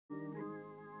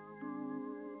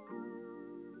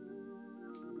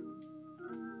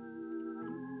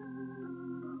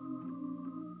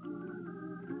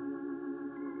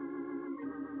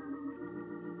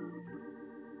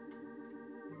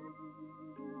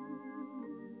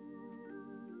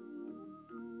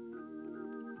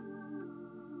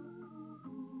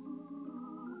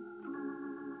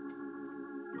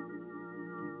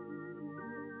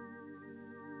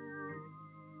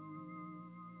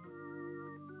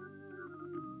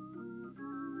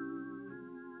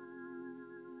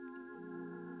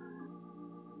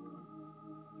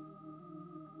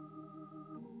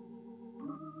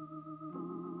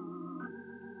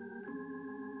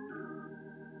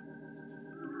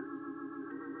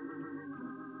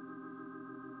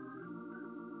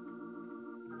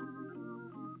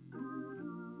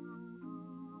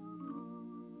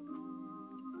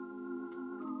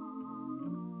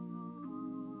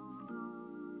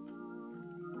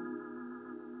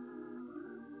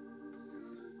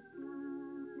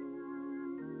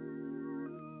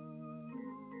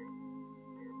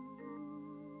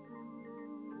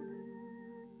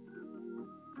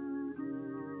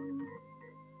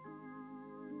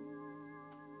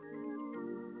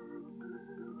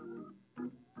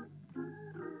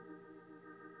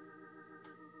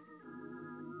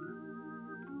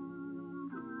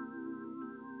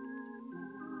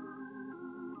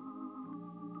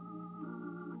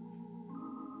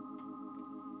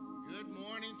Good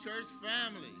morning, church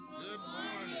family. Good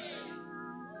morning.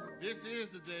 This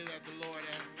is the day that the Lord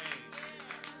has made.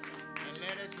 And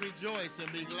let us rejoice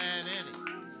and be glad in it.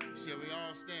 Shall we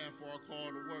all stand for our call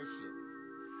to worship?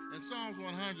 In Psalms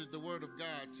 100, the word of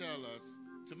God tells us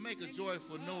to make a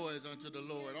joyful noise unto the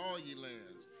Lord, all ye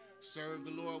lands. Serve the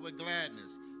Lord with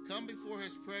gladness. Come before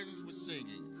his presence with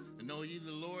singing. And know ye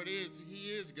the Lord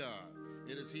he is God.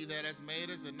 It is he that has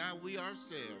made us and not we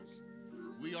ourselves.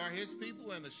 We are his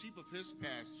people and the sheep of his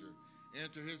pasture.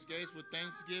 Enter his gates with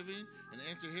thanksgiving and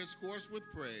enter his courts with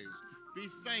praise. Be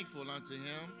thankful unto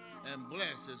him and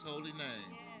bless his holy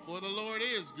name. For the Lord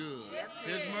is good.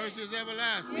 His mercy is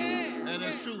everlasting, and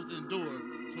his truth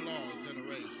endureth to all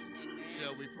generations.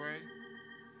 Shall we pray?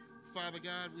 Father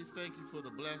God, we thank you for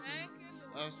the blessing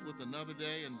us with another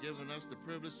day and giving us the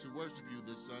privilege to worship you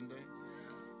this Sunday.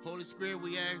 Holy Spirit,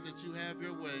 we ask that you have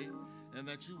your way and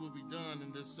that you will be done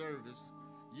in this service.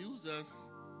 Use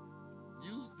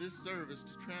this service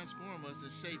to transform us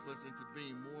and shape us into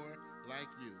being more like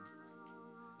you.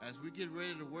 As we get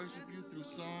ready to worship you through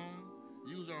song,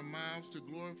 use our mouths to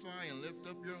glorify and lift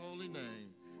up your holy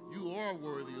name. You are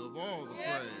worthy of all the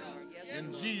praise.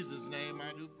 In Jesus' name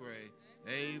I do pray.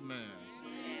 Amen.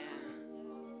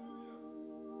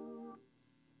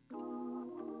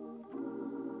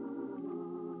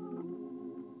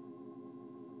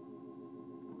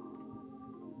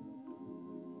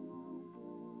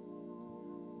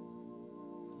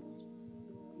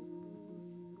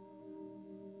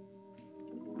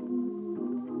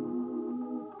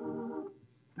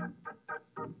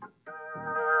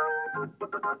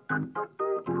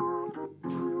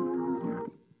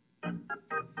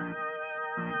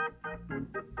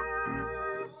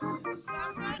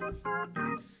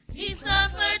 He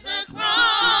suffered the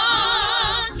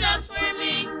cross just for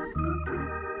me.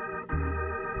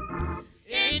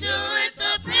 Endured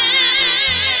the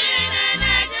pain and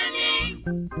agony.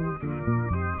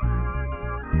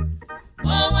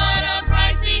 Oh, what a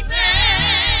price he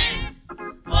paid.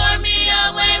 For me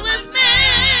a way was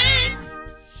made.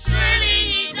 Surely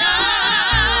he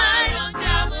died on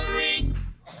Calvary.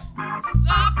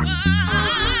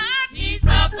 He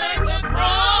suffered the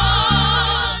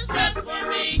cross just for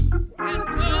me.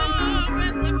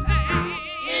 Enduring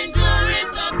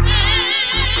the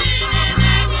pain and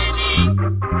agony.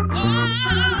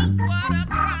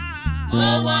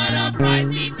 Oh, what a price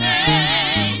he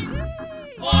paid.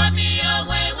 For me a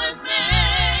way was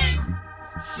made.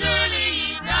 Surely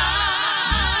he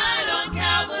died on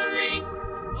Calvary.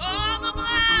 Oh, the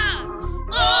blood.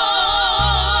 Oh,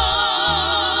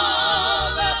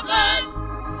 the blood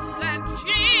that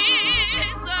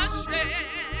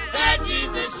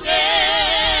Jesus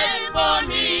shed for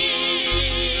me.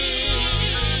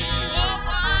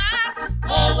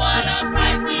 Oh, what a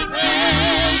price he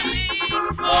paid.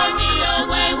 For me a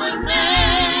way was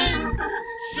made.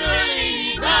 Surely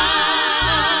he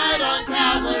died on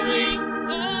Calvary.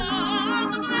 Oh,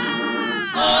 the blood.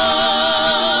 Oh,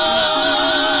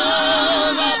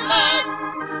 the blood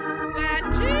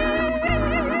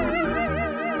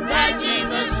that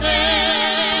Jesus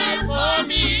shed for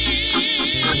me.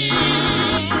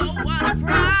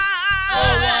 Oh,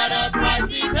 what a price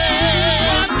he paid.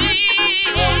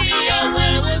 For me a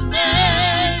way was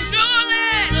made.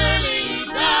 Surely he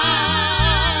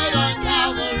died on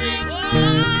Calvary.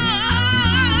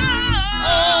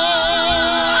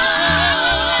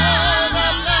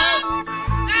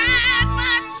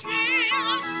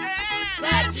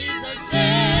 That Jesus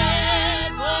shed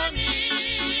for me.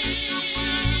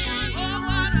 Oh,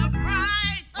 what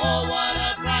a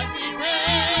price he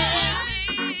paid.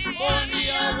 For me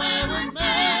a way was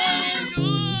made.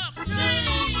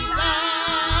 Surely he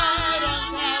died on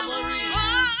Calvary.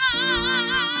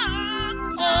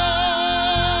 Oh,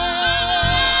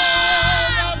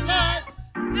 the blood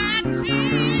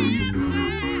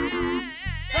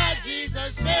that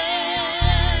Jesus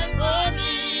shed for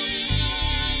me.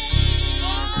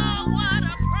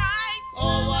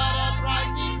 Oh, what a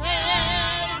price he paid.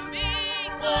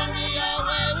 For me a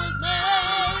way was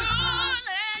made.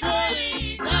 Surely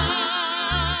he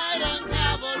died on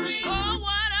Calvary. Oh,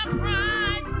 what a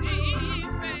price he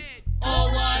paid. Oh,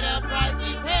 what a price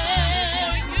he paid.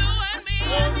 For you and me.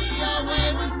 For me a way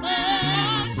was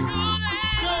made.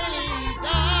 Surely he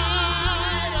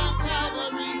died on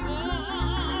Calvary. Oh,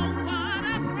 what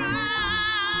a price.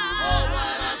 Oh,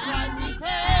 what a price he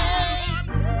paid.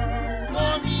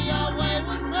 For me a way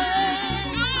was made.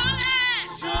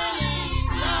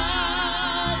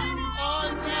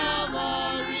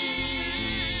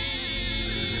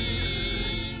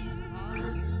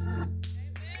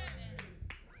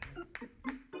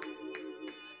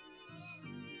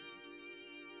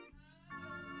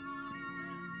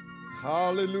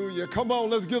 Hallelujah. Come on,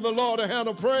 let's give the Lord a hand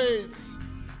of praise.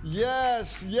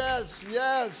 Yes, yes,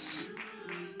 yes.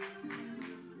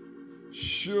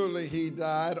 Surely he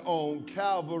died on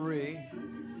Calvary.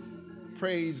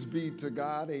 Praise be to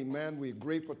God. Amen. We're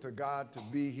grateful to God to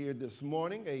be here this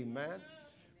morning. Amen.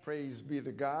 Praise be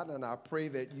to God. And I pray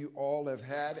that you all have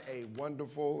had a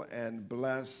wonderful and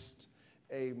blessed,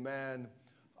 amen,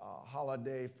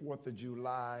 holiday, 4th of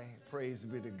July. Praise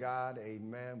be to God.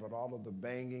 Amen. With all of the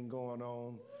banging going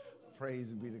on.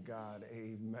 Praise be to God.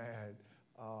 Amen.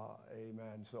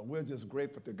 Amen. So we're just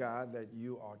grateful to God that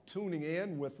you are tuning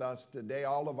in with us today.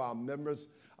 All of our members,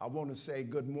 I want to say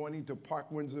good morning to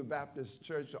Park Windsor Baptist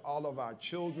Church, to all of our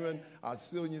children, our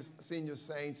senior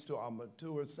saints, to our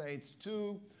mature saints,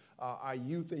 to our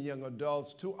youth and young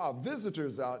adults, to our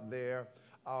visitors out there.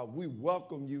 We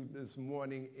welcome you this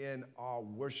morning in our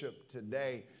worship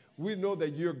today. We know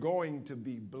that you're going to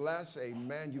be blessed.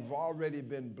 Amen. You've already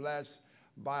been blessed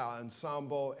by our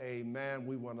ensemble. Amen.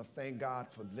 We want to thank God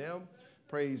for them.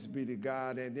 Praise be to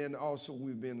God. And then also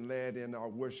we've been led in our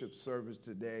worship service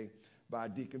today by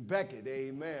Deacon Beckett.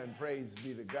 Amen. Praise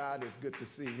be to God. It's good to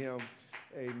see him.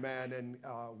 Amen. And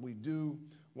we do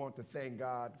want to thank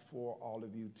God for all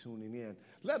of you tuning in.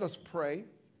 Let us pray.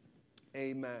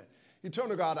 Amen.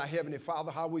 Eternal God, our Heavenly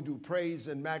Father, how we do praise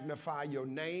and magnify your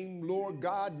name. Lord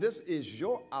God, this is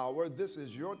your hour. This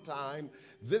is your time.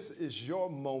 This is your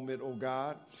moment, oh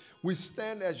God. We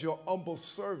stand as your humble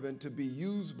servant to be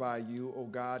used by you, oh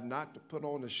God, not to put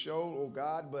on a show, oh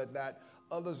God, but that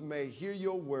others may hear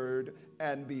your word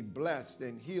and be blessed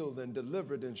and healed and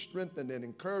delivered and strengthened and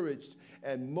encouraged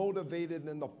and motivated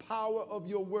in the power of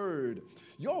your word.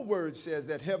 Your word says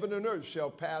that heaven and earth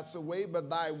shall pass away, but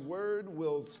thy word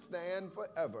will stand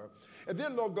forever. And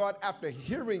then, Lord God, after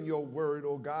hearing your word,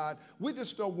 oh God, we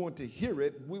just don't want to hear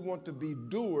it. We want to be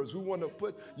doers. We want to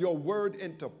put your word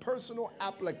into personal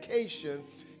application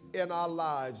in our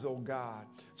lives, oh God.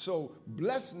 So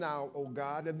bless now, oh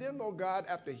God. And then, oh God,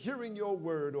 after hearing your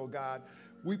word, oh God,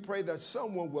 we pray that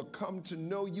someone will come to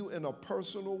know you in a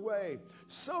personal way.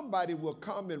 Somebody will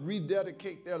come and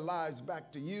rededicate their lives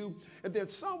back to you. And then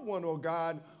someone, oh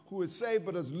God, who is saved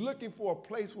but is looking for a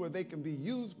place where they can be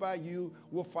used by you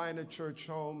will find a church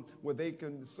home where they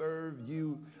can serve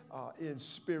you in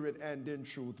spirit and in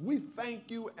truth. We thank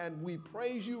you and we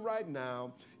praise you right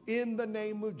now in the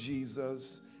name of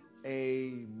Jesus.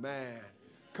 Amen.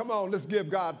 Come on, let's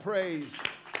give God praise.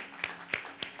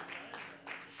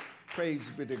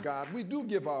 Praise be to God. We do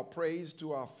give our praise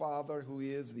to our Father who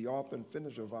is the author and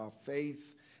finisher of our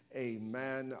faith.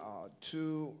 Amen.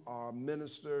 To our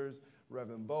ministers,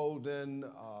 Reverend Bolden,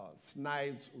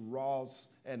 Snipes, Ross,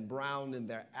 and Brown in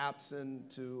their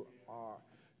absence, to our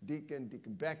Deacon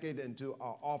Beckett, and to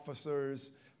our officers,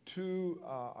 to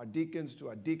our deacons, to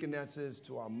our deaconesses,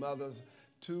 to our mothers,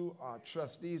 to our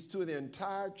trustees, to the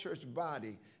entire church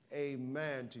body.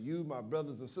 Amen. To you, my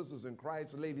brothers and sisters in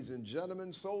Christ, ladies and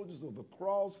gentlemen, soldiers of the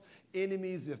cross,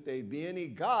 enemies, if they be any.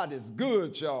 God is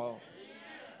good, y'all.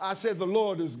 I said the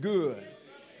Lord is good.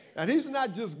 And he's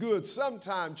not just good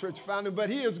sometime, church family, but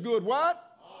he is good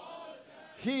what? All the time.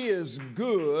 He is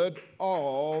good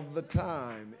all the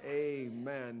time.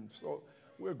 Amen. So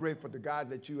we're grateful to God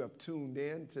that you have tuned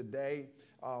in today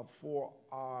for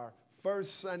our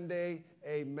first Sunday,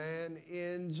 amen,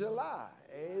 in July.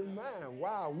 Amen.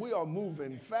 Wow, we are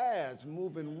moving fast,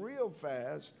 moving real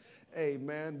fast.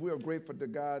 Amen. We are grateful to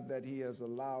God that he has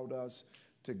allowed us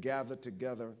to gather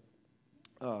together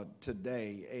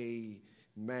today.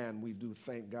 Amen. We do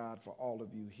thank God for all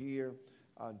of you here.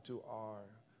 To our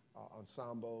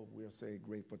ensemble, we'll say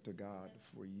grateful to God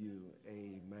for you.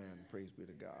 Amen. Praise be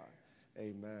to God.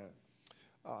 Amen.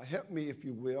 Help me, if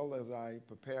you will, as I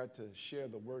prepare to share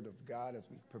the word of God, as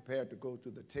we prepare to go to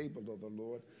the table of the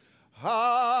Lord.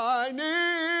 I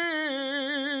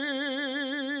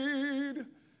need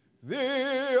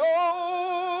thee,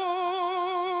 oh,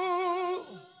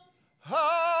 I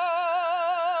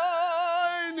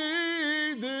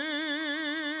need thee.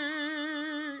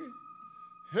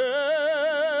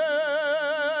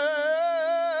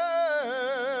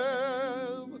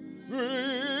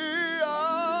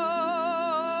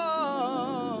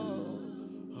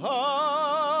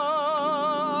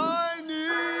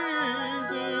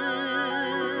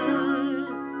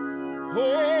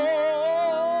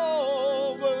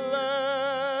 Oh,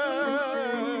 bless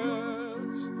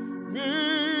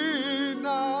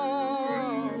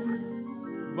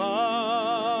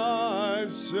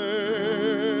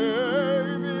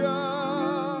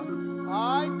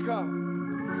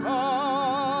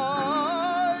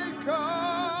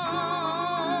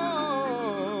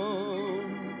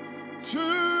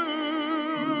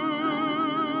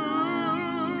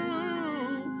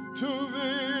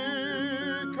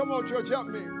Come on, church, help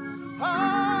me.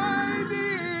 I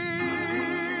need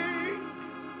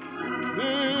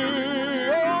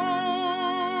thee, oh,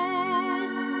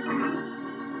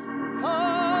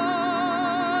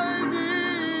 I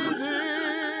need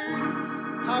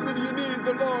thee. How many of you need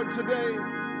the Lord today?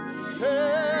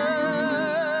 Hey.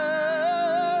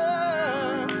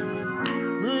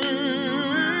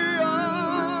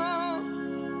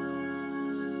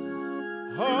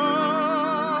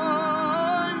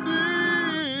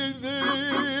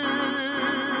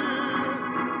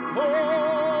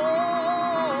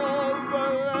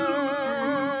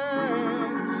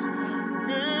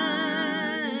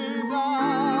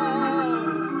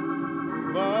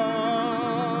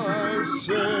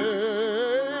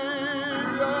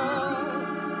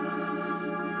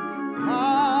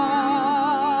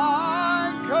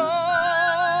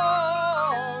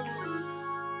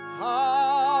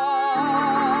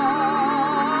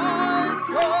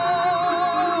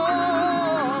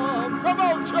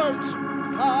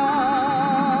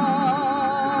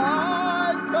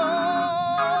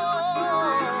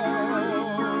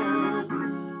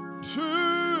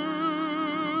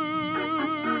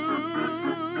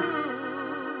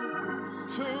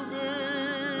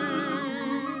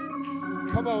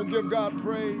 Come on, give God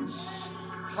praise.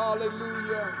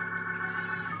 Hallelujah.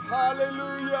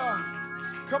 Hallelujah.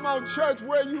 Come on, church,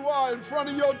 where you are, in front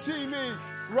of your TV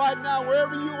right now,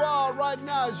 wherever you are right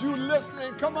now, as you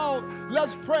listening, come on,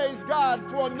 let's praise God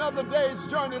for another day's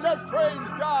journey. Let's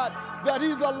praise God that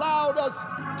he's allowed us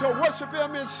to worship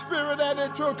him in spirit and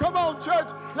in truth. Come on, church,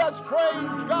 let's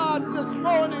praise God this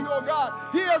morning, oh God.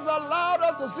 He has allowed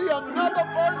us to see another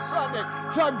first Sunday.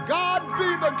 To God be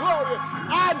the glory.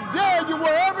 I dare you,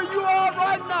 wherever you are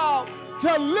right now,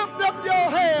 to lift up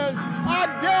your hands. I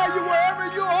dare you, wherever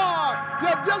you are, to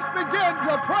just begin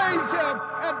to praise him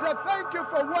and to thank him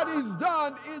for what he's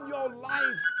done in your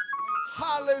life.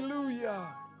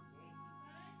 Hallelujah.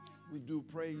 We do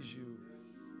praise you.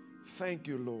 Thank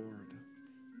you, Lord.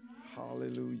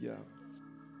 Hallelujah.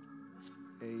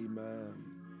 Amen.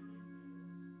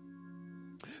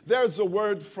 There's a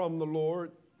word from the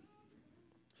Lord.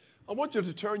 I want you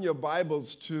to turn your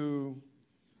Bibles to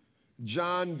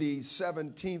John the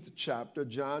 17th chapter.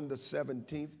 John the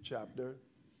 17th chapter.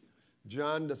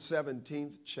 John the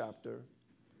 17th chapter.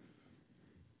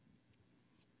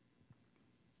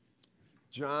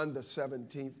 John the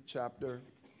 17th chapter.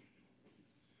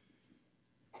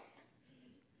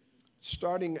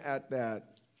 Starting at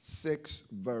that 6th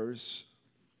verse.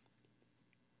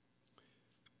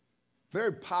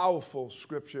 Very powerful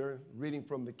scripture, reading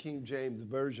from the King James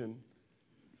Version.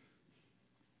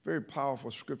 Very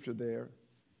powerful scripture there.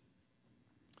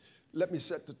 Let me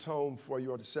set the tone for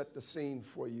you, or to set the scene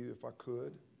for you, if I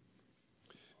could.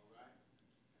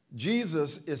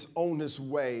 Jesus is on his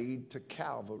way to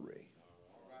Calvary.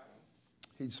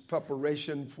 His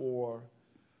preparation for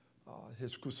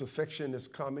his crucifixion is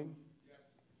coming.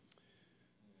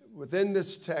 Within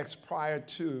this text, prior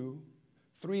to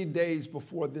 3 days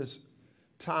before this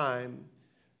time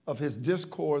of his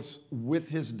discourse with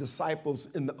his disciples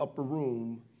in the upper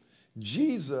room,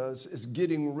 Jesus is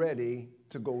getting ready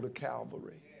to go to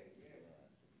Calvary.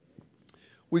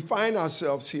 We find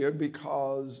ourselves here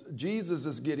because Jesus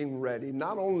is getting ready.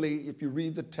 Not only, if you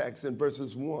read the text in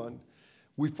verses 1,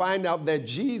 we find out that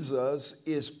Jesus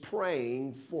is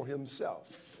praying for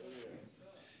himself.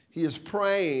 He is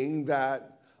praying that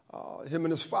him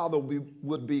and his Father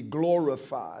would be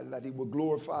glorified, that he would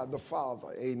glorify the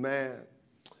Father. Amen.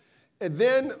 And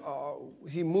then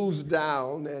he moves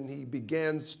down and he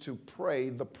begins to pray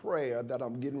the prayer that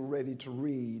I'm getting ready to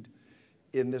read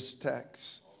in this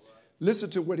text. Listen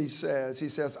to what he says. He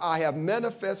says, I have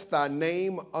manifest thy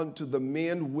name unto the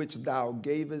men which thou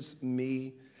gavest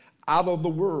me out of the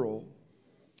world.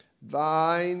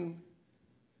 Thine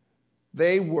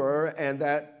they were, and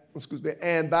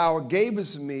thou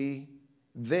gavest me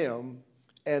them,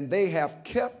 and they have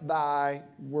kept thy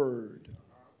word.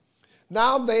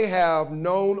 Now they have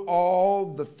known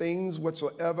all the things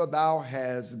whatsoever thou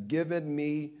hast given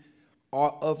me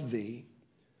are of thee.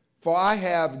 For I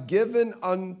have given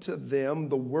unto them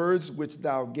the words which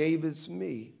thou gavest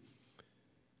me,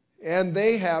 and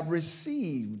they have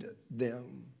received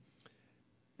them.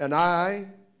 And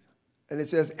it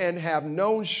says, and have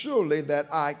known surely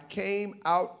that I came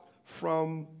out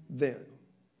from thee.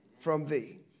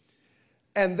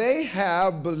 And they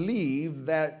have believed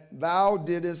that thou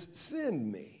didst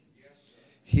send me.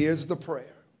 Here's the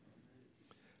prayer.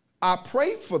 I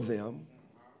pray for them.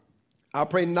 I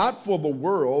pray not for the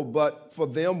world, but for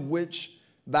them which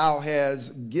thou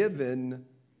hast given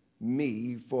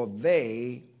me, for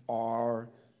they are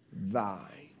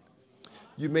thine.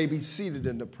 You may be seated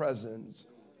in the presence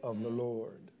of the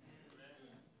Lord.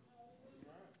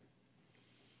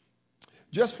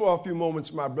 Just for a few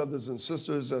moments, my brothers and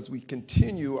sisters, as we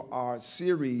continue our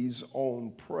series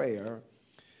on prayer,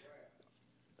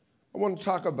 I want to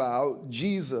talk about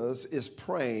Jesus is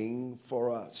praying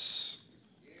for us.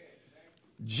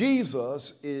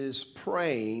 Jesus is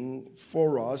praying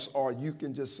for us, or you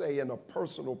can just say in a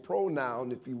personal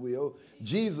pronoun, if you will,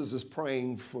 Jesus is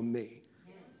praying for me.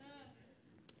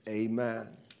 Amen.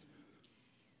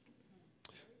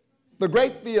 The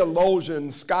great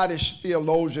theologian, Scottish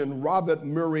theologian Robert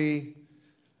Murray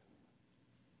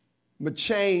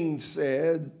McCheyne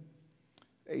said,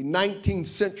 a 19th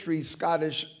century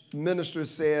Scottish minister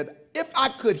said, if I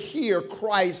could hear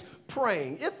Christ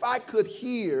praying, if I could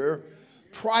hear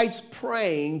Christ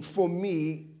praying for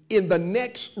me in the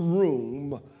next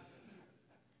room,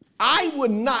 I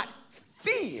would not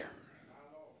fear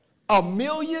a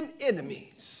million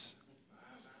enemies.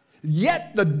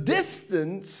 Yet the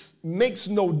distance makes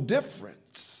no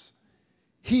difference.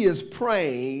 He is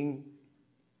praying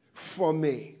for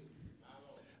me.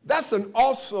 That's an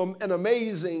awesome and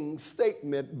amazing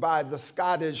statement by the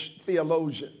Scottish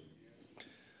theologian,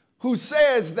 who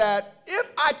says that if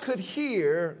I could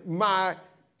hear my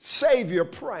Savior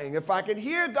praying, if I could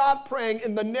hear God praying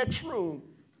in the next room,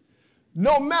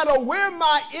 no matter where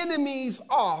my enemies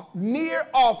are, near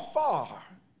or far,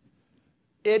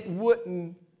 it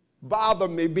wouldn't bother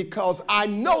me, because I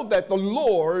know that the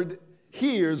Lord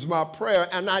hears my prayer,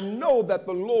 and I know that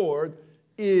the Lord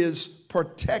is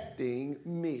protecting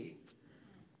me.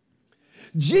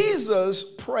 Jesus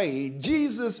prayed.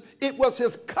 It was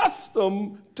his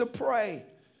custom to pray.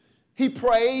 He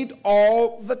prayed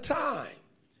all the time.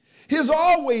 He's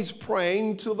always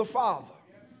praying to the Father.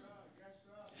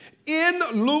 In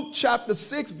Luke chapter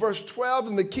 6, verse 12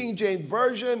 in the King James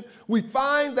Version, we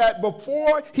find that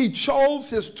before he chose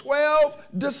his 12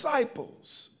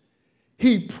 disciples,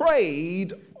 he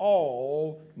prayed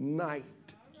all night.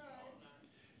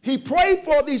 He prayed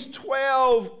for these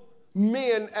 12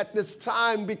 men at this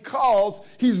time because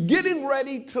he's getting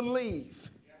ready to leave.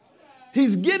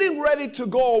 He's getting ready to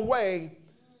go away.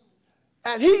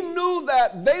 And he knew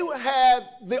that they had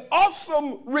the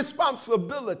awesome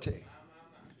responsibility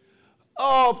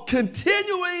of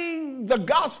continuing the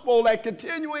gospel and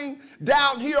continuing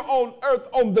down here on earth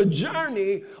on the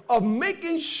journey of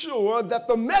making sure that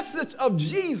the message of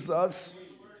Jesus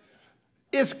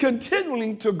is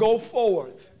continuing to go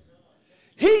forth.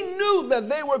 He knew that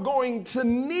they were going to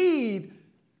need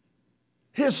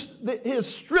his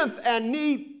strength and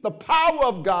need the power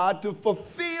of God to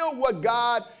fulfill what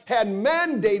God had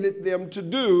mandated them to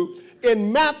do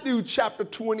in Matthew chapter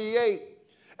 28.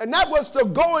 And that was to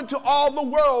go into all the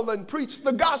world and preach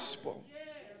the gospel.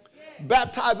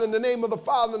 Baptize in the name of the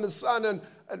Father and the Son,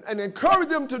 and encourage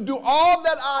them to do all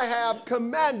that I have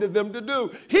commanded them to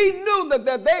do. He knew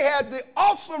that they had the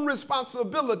awesome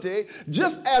responsibility,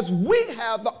 just as we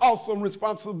have the awesome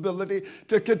responsibility,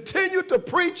 to continue to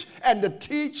preach and to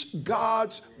teach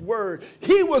God's word.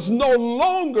 He was no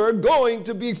longer going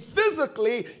to be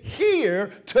physically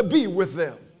here to be with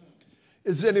them.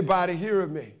 Is anybody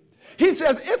hearing me? He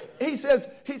says,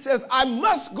 I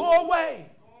must go away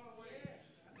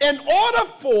in order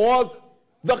for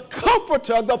the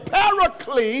Comforter, the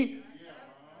Paraclete,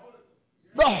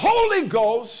 the Holy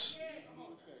Ghost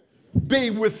be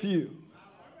with you.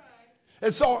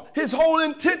 And so his whole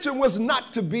intention was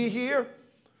not to be here.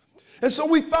 And so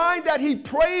we find that he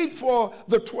prayed for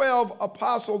the 12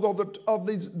 apostles of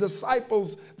these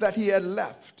disciples that he had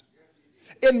left.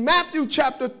 In Matthew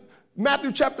chapter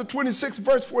 26,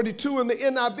 verse 42 in the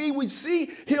NIV, we see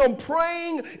him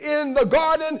praying in the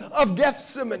Garden of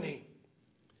Gethsemane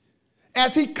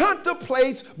as he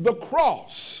contemplates the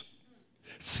cross,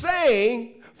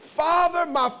 saying, Father,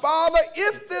 my Father,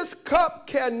 if this cup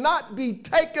cannot be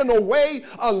taken away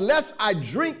unless I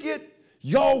drink it,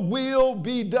 your will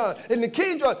be done. In the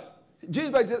King James,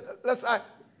 Jesus said, let's not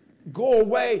go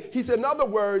away. He said, in other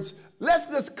words,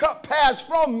 let this cup pass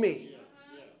from me.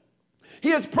 He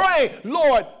is praying,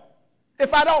 Lord,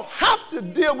 if I don't have to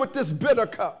deal with this bitter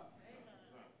cup,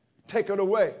 take it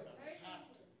away.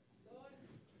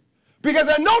 Because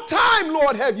at no time,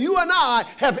 Lord, have you and I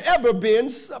have ever been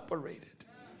separated.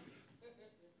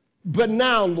 But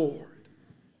now, Lord,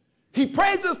 he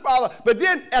prays his Father, but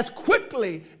then as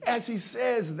quickly as he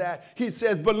says that, he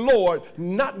says, but Lord,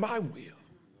 not my will,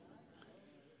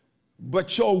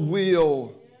 but your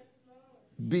will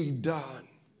be done.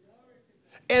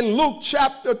 In Luke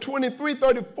chapter 23,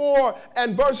 34,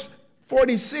 and verse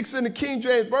 46 in the King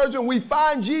James Version, we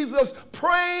find Jesus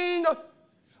praying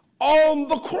on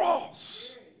the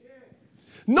cross.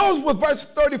 Notice what verse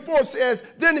 34 says.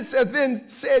 Then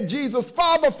said Jesus,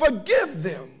 Father, forgive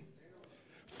them,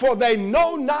 for they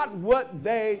know not what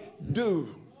they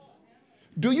do.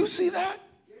 Do you see that?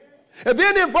 And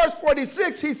then in verse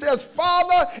 46, he says,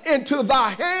 Father, into thy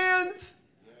hands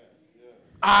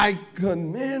I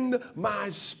commend my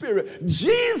spirit.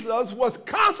 Jesus was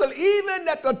constantly, even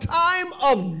at the time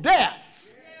of death,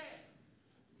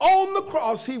 on the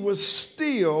cross, he was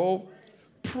still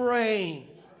praying.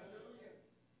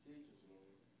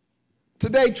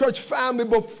 Today, church family,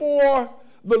 before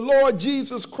the Lord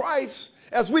Jesus Christ,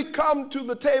 as we come to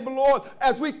the table, Lord,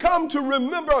 as we come to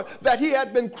remember that he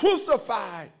had been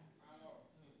crucified,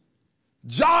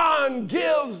 John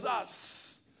gives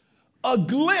us a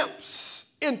glimpse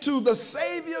into the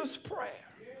Savior's prayer.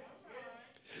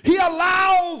 He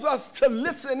allows us to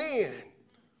listen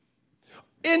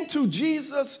into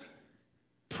Jesus'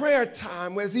 prayer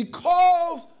time as he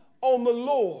calls on the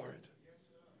Lord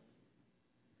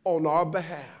on our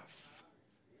behalf.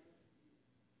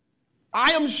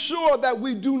 I am sure that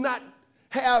we do not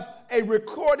have a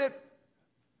recorded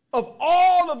of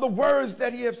all of the words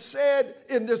that he has said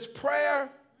in this prayer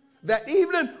that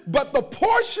evening, but the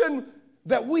portion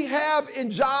that we have in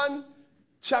John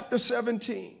chapter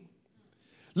 17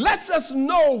 lets us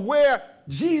know where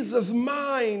Jesus'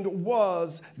 mind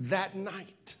was that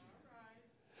night.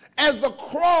 As the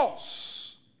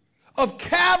cross of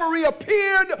Calvary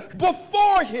appeared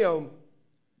before him,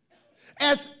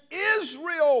 as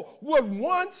Israel would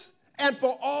once and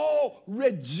for all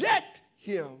reject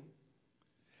him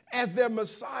as their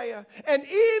Messiah, and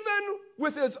even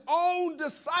with his own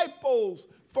disciples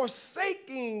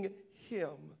forsaking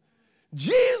him,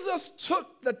 Jesus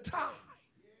took the time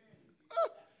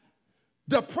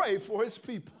to pray for his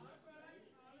people.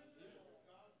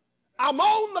 I'm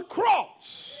on the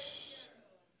cross,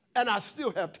 and I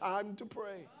still have time to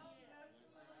pray.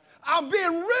 I'm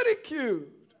being ridiculed,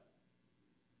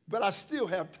 but I still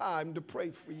have time to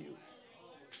pray for you.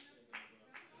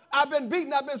 I've been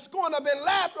beaten, I've been scorned, I've been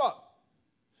laughed at.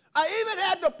 I even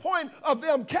had the point of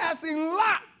them casting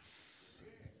lots.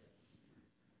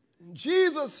 And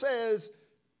Jesus says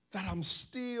that I'm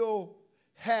still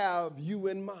have you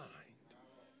in mind.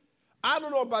 I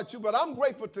don't know about you, but I'm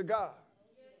grateful to God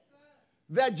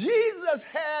that Jesus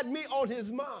had me on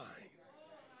his mind.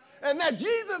 And that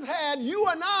Jesus had you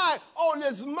and I on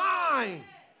his mind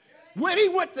when he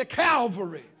went to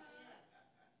Calvary.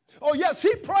 Oh yes,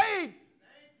 he prayed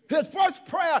his first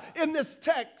prayer in this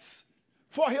text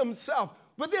for himself.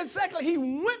 But then secondly, he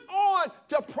went on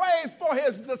to pray for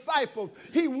his disciples.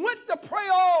 He went to pray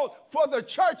on for the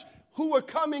church who were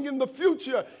coming in the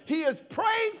future. He is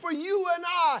praying for you and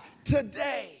I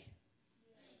today.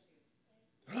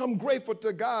 And I'm grateful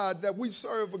to God that we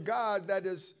serve a God that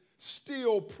is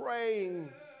still praying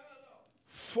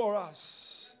for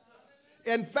us.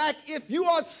 In fact, if you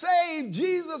are saved,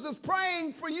 Jesus is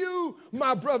praying for you,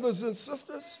 my brothers and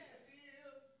sisters.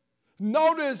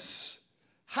 Notice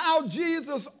how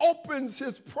Jesus opens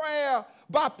his prayer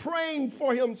by praying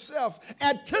for himself,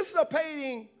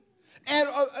 anticipating and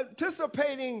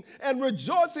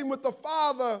rejoicing with the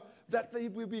Father that he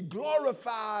will be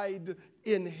glorified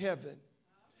in heaven.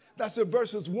 That's in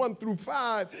verses 1 through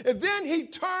 5. And then he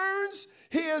turns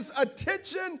his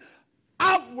attention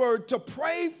outward to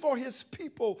pray for his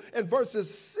people in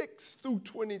verses 6 through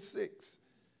 26.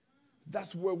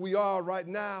 That's where we are right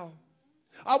now.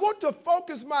 I want to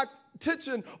focus my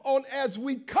attention on as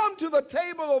we come to the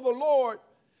table of the Lord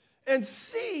and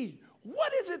see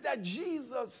what is it that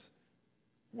Jesus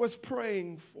was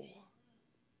praying for.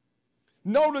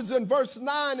 Notice in verse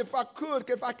 9, if I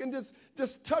can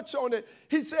just touch on it,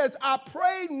 he says, I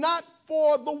pray not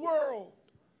for the world,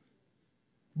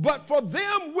 but for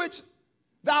them which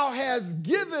thou hast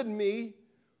given me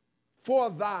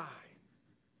for thine.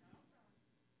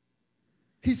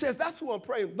 He says, that's who I'm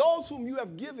praying. Those whom you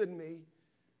have given me,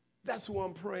 that's who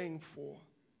I'm praying for.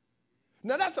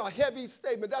 Now, that's a heavy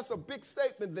statement. That's a big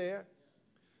statement there.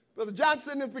 Brother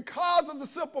Johnson is because of the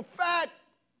simple fact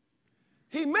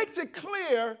he makes it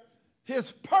clear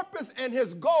his purpose and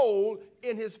his goal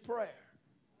in his prayer.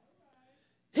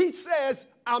 He says,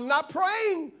 I'm not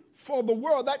praying for the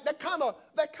world. That kind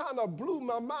of blew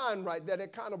my mind right there.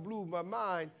 That kind of blew my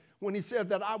mind when he said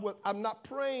that I'm not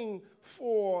praying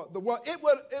for the world. It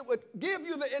would give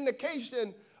you the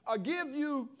indication, give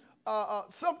you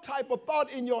some type of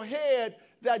thought in your head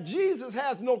that Jesus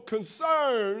has no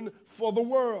concern for the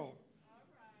world.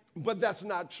 But that's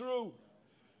not true.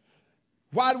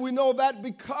 Why do we know that?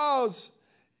 Because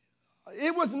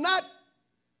it was not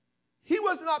He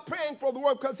was not praying for the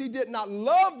world because he did not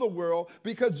love the world,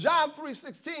 because John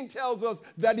 3:16 tells us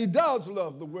that he does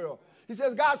love the world. He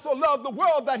says, God so loved the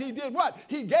world that he did what?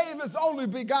 He gave his only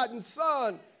begotten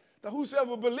Son, that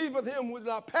whosoever believeth him would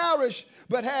not perish,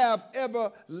 but have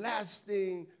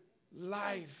everlasting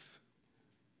life.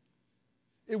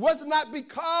 It was not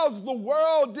because the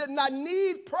world did not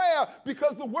need prayer,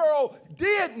 because the world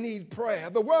did need prayer.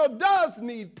 The world does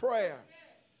need prayer.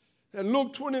 In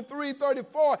Luke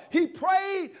 23:34, he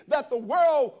prayed that the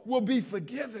world will be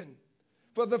forgiven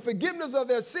for the forgiveness of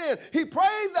their sin. He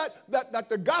prayed that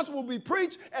the gospel will be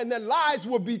preached and their lives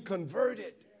will be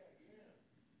converted.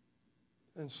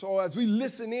 And so as we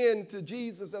listen in to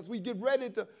Jesus, as we get ready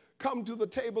to come to the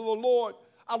table of the Lord,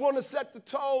 I want to set the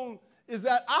tone is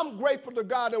that I'm grateful to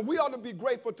God, and we ought to be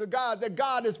grateful to God that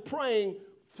God is praying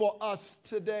for us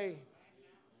today.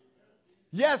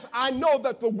 Yes, I know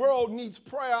that the world needs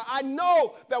prayer. I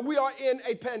know that we are in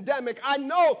a pandemic. I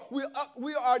know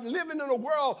we are living in a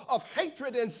world of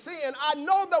hatred and sin. I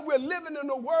know that we're living in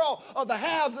a world of the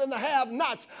haves and the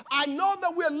have-nots. I know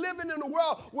that we're living in a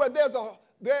world where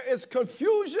there is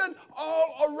confusion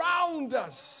all around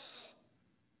us.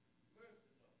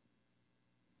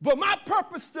 But my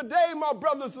purpose today, my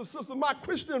brothers and sisters, my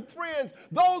Christian friends,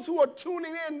 those who are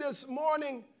tuning in this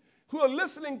morning, who are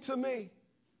listening to me,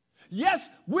 yes,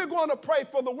 we're going to pray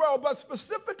for the world, but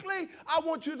specifically, I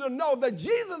want you to know that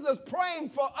Jesus is praying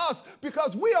for us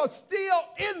because we are still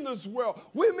in this world.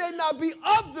 We may not be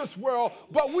of this world,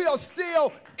 but we are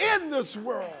still in this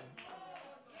world.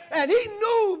 And he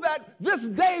knew that this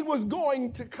day was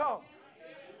going to come.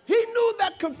 He knew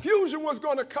that confusion was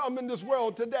going to come in this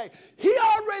world today. He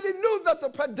already knew that the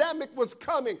pandemic was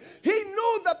coming. He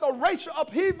knew that the racial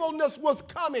upheavalness was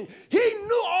coming. He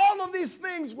knew all of these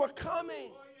things were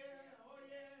coming.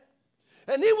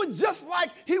 And he was just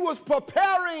like he was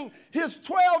preparing his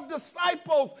 12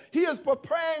 disciples. He is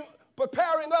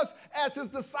preparing us as his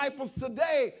disciples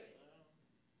today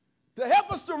to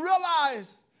help us to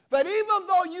realize that even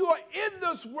though you are in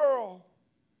this world,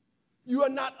 you are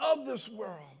not of this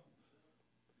world.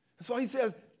 And so he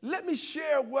says, let me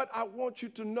share what I want you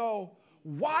to know,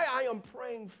 why I am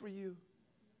praying for you.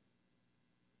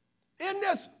 In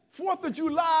this 4th of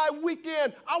July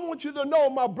weekend, I want you to know,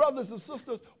 my brothers and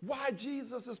sisters, why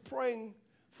Jesus is praying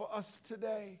for us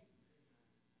today.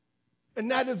 And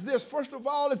that is this. First of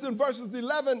all, it's in verses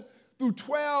 11 through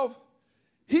 12.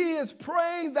 He is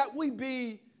praying that we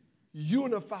be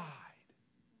unified,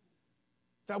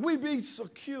 that we be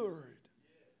secured,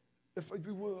 if we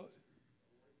would.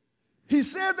 He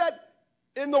said that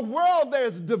in the world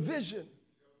there's division.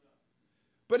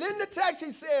 But in the text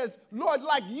he says, Lord,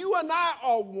 like you and I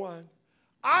are one,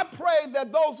 I pray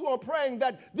that those who are praying,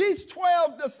 that these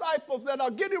 12 disciples that are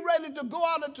getting ready to go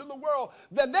out into the world,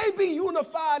 that they be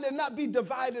unified and not be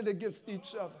divided against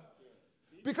each other.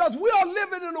 Because we are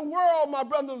living in a world, my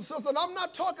brothers and sisters, and I'm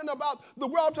not talking about the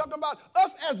world, I'm talking about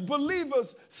us as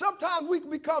believers. Sometimes we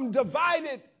become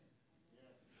divided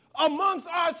amongst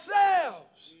ourselves.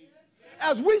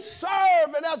 As we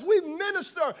serve and as we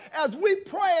minister, as we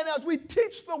pray and as we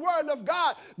teach the word of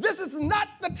God, this is not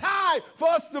the time for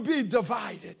us to be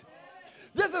divided.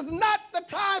 This is not the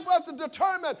time for us to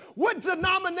determine what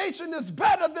denomination is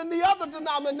better than the other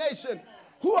denomination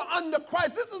who are under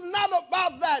Christ. This is not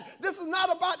about that. This is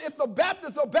not about if the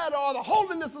Baptists are better or the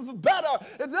Holiness is better.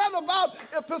 It's not about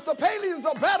if Episcopalians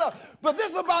are better, but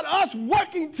this is about us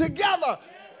working together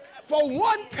for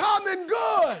one common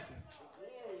good.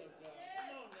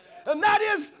 And that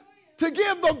is to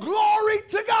give the glory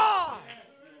to God.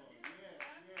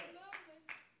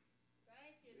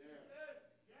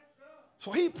 So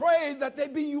he prayed that they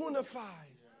be unified.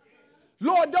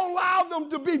 Lord, don't allow them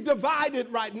to be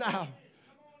divided right now.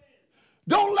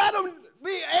 Don't let them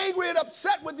be angry and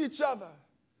upset with each other.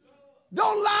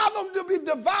 Don't allow them to be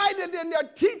divided in their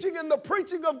teaching and the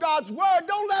preaching of God's word.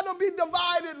 Don't let them be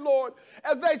divided, Lord,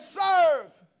 as they serve.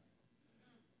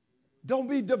 Don't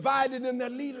be divided in their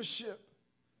leadership.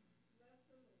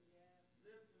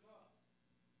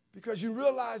 Because you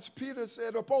realize Peter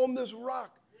said, upon this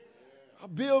rock, I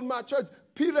build my church.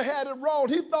 Peter had it wrong.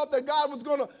 He thought that God was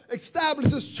going to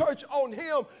establish his church on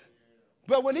him.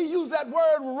 But when he used that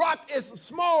word rock, it's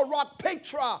small rock,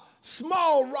 Petra,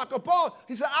 small rock upon.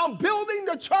 He said, I'm building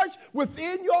the church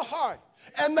within your heart.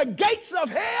 And the gates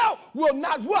of hell will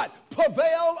not what?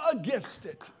 Prevail against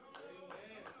it.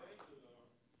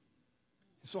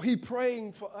 So he's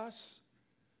praying for us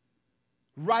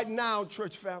right now,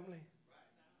 church family.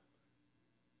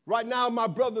 Right now, my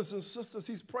brothers and sisters,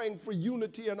 he's praying for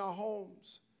unity in our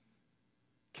homes.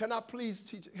 Can I please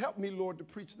help me, Lord, to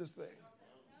preach this thing?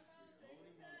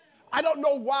 I don't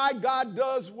know why God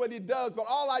does what he does, but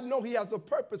all I know, he has a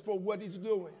purpose for what he's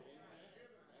doing.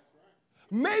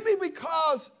 Maybe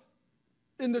because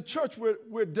in the church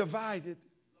we're divided.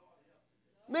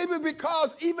 Maybe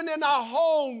because even in our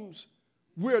homes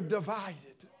we're divided.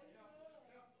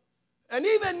 And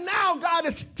even now God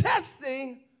is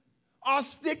testing our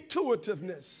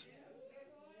stick-to-itiveness.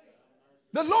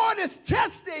 The Lord is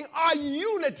testing our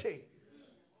unity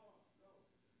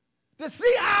to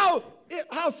see how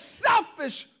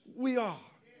selfish we are.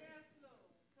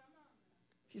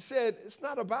 He said, it's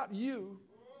not about you,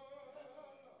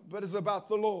 but it's about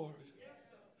the Lord.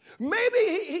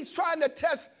 Maybe he's trying to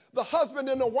test the husband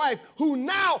and the wife who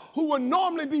would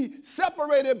normally be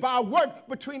separated by work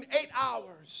between 8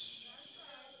 hours.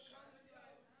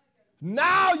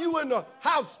 Now you in the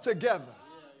house together.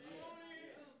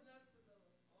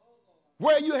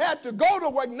 Where you had to go to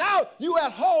work, now you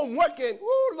at home working.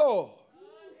 Ooh, Lord.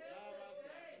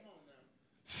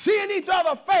 Seeing each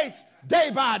other's face day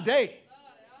by day.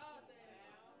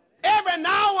 Every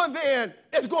now and then,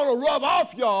 it's going to rub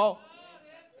off, y'all.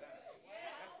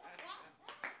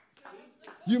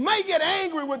 You may get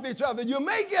angry with each other. You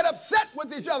may get upset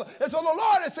with each other. And so the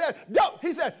Lord has said,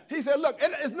 he said, look,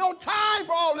 there's no time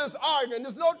for all this arguing.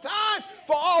 There's no time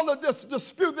for all of this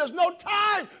dispute. There's no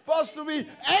time for us to be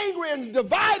angry and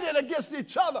divided against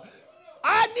each other.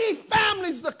 I need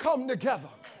families to come together.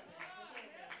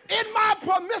 In my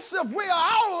permissive will,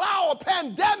 I'll allow a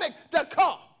pandemic to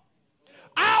come.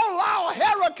 I'll allow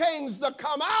hurricanes to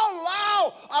come. I'll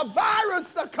allow a virus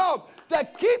to come to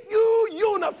keep you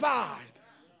unified.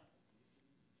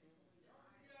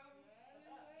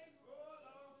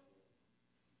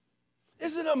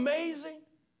 Isn't it amazing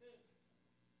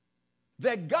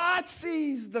that God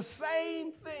sees the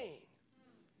same thing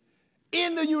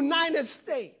in the United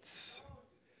States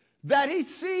that he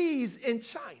sees in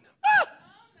China?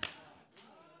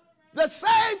 The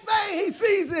same thing he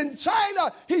sees in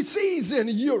China, he sees in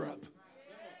Europe.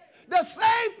 The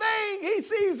same thing he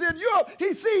sees in Europe,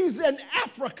 he sees in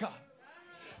Africa.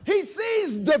 He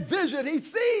sees division. He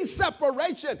sees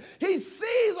separation. He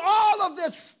sees all of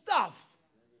this stuff.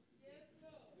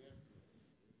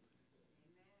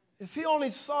 If he only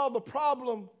saw the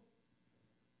problem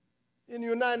in the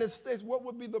United States, what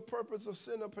would be the purpose of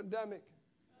sending a pandemic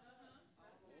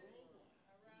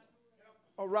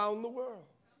around the world?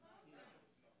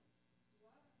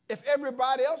 If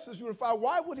everybody else is unified,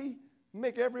 why would he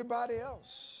make everybody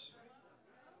else?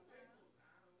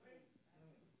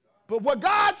 But what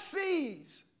God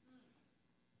sees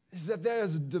is that there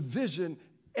is division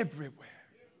everywhere.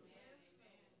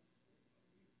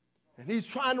 And he's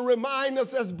trying to remind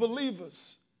us as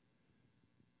believers,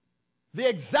 the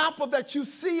example that you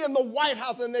see in the White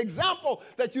House, and the example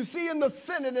that you see in the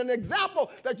Senate, and the example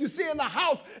that you see in the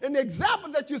House, and the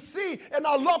example that you see in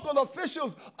our local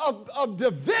officials of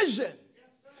division.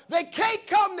 They can't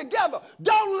come together.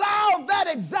 Don't allow that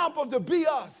example to be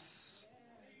us.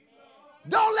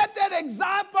 Don't let that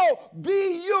example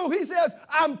be you. He says,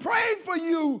 I'm praying for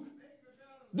you.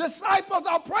 Disciples,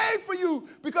 I'm praying for you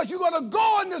because you're going to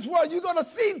go in this world. You're going to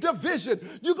see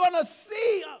division. You're going to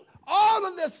see all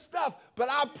of this stuff. But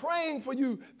I'm praying for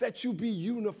you that you be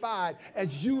unified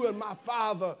as you and my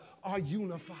Father are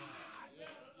unified.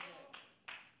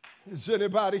 Is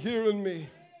anybody hearing me?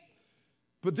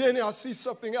 But then I see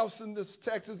something else in this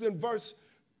text. It's in verse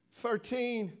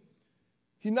 13.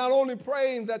 He not only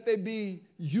praying that they be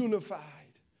unified,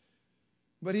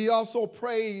 but he also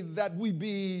prayed that we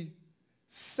be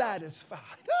satisfied.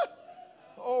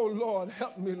 Oh, Lord,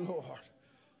 help me, Lord.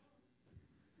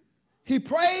 He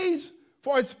prays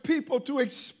for his people to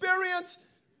experience,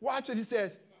 watch it, he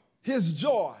says, his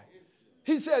joy.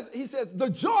 He says, the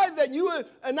joy that you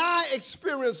and I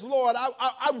experience, Lord,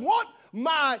 I want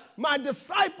my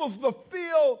disciples to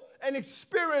feel and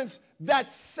experience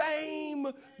that same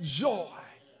joy.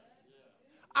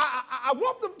 I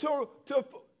want them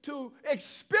to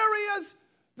experience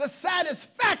the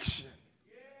satisfaction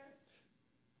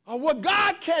of what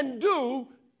God can do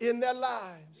in their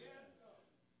lives.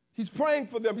 He's praying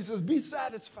for them. He says, be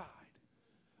satisfied.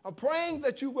 I'm praying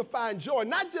that you will find joy.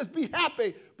 Not just be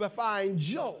happy, but find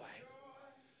joy.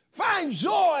 Find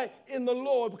joy in the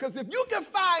Lord. Because if you can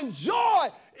find joy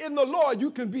in the Lord,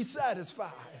 you can be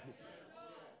satisfied.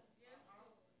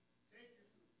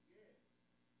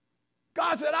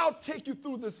 God said, I'll take you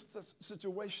through this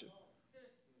situation.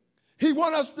 He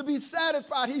wants us to be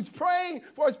satisfied. He's praying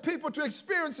for his people to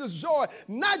experience his joy,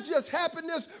 not just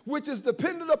happiness, which is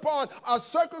dependent upon our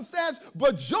circumstance,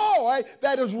 but joy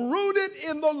that is rooted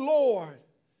in the Lord,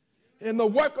 in the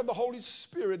work of the Holy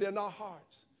Spirit in our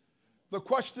hearts. The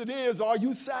question is, are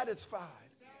you satisfied?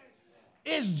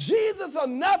 Is Jesus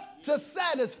enough to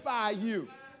satisfy you?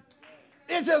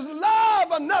 Is his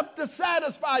love enough to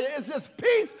satisfy you? Is his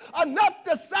peace enough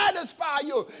to satisfy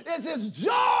you? Is his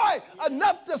joy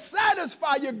enough to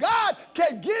satisfy you? God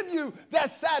can give you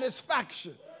that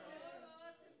satisfaction.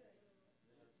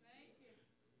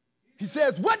 He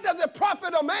says, what does it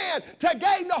profit a man to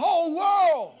gain the whole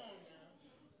world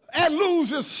and lose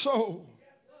his soul?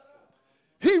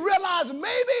 He realized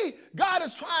maybe God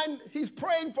is he's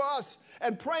praying for us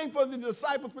and praying for the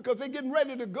disciples because they're getting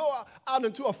ready to go out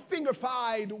into a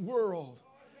finger-fied world.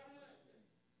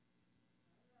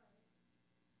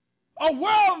 A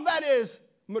world that is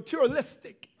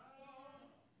materialistic.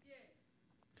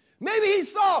 Maybe he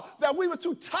saw that we were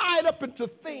too tied up into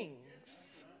things.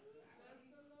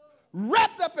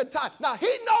 Wrapped up in time. Now,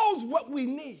 he knows what we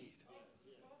need.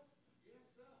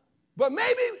 But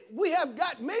maybe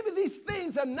maybe these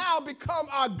things have now become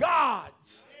our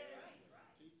gods.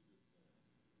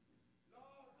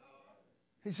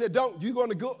 He said,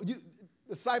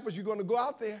 disciples, you're going to go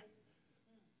out there.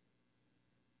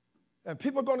 And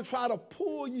people are going to try to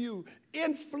pull you,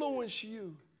 influence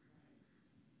you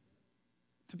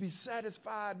to be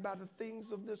satisfied by the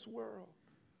things of this world.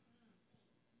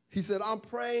 He said, I'm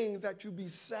praying that you be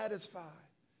satisfied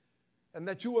and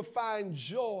that you will find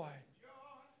joy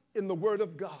in the Word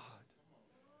of God.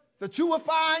 That you will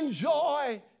find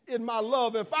joy in my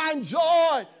love and find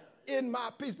joy in my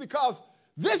peace, because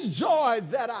this joy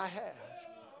that I have,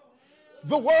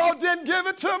 the world didn't give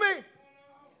it to me,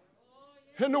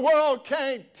 and the world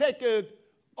can't take it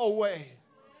away.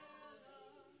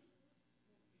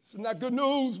 It's not good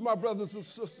news, my brothers and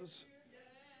sisters.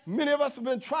 Many of us have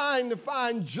been trying to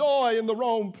find joy in the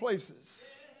wrong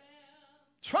places,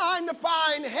 trying to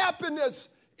find happiness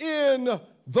in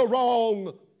the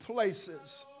wrong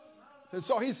places. And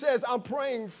so he says, I'm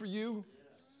praying for you.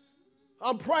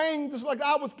 I'm praying just like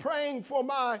I was praying for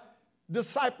my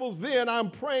disciples then. I'm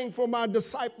praying for my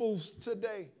disciples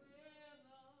today.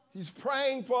 He's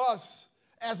praying for us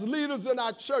as leaders in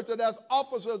our church and as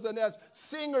officers and as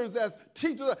singers, as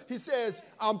teachers. He says,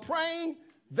 I'm praying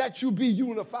that you be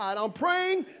unified. I'm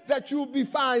praying that you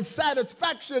find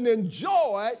satisfaction and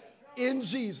joy in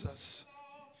Jesus.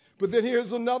 But then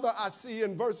here's another I see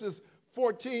in verses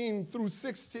 14 through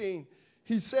 16.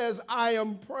 He says, I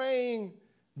am praying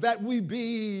that we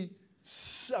be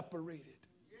separated.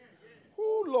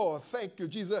 Oh, Lord, thank you,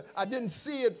 Jesus. I didn't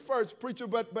see it first, preacher,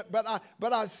 but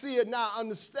I see it now,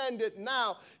 understand it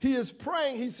now. He is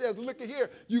praying. He says, look at here,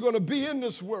 you're going to be in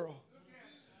this world.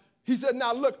 He said,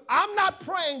 now look, I'm not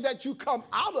praying that you come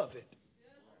out of it.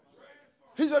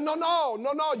 He said, no,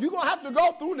 you're going to have to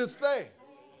go through this thing.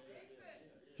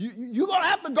 You're going to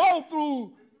have to go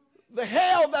through the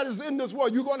hell that is in this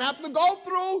world. You're going to have to go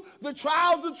through the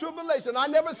trials and tribulation. I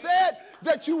never said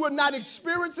that you would not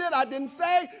experience it. I didn't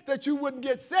say that you wouldn't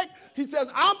get sick. He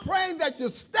says, I'm praying that you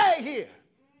stay here.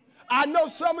 I know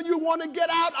some of you want to get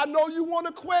out. I know you want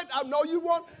to quit. I know you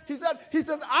want. He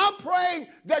says, I'm praying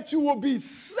that you will be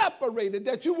separated,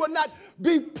 that you will not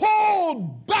be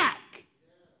pulled back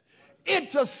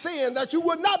into sin, that you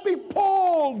would not be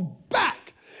pulled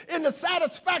back in the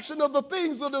satisfaction of the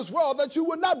things of this world, that you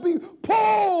would not be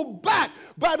pulled back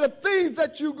by the things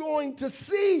that you're going to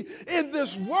see in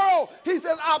this world. He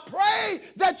says, I pray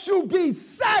that you be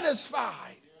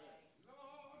satisfied.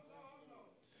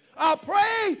 I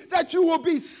pray that you will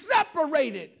be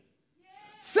separated.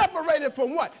 Separated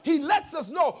from what? He lets us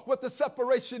know what the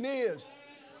separation is.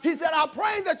 He said, I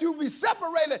pray that you will be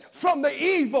separated from the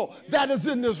evil that is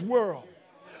in this world.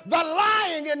 The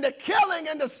lying and the killing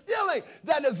and the stealing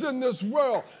that is in this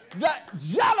world. The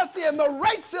jealousy and the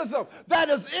racism that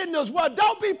is in this world.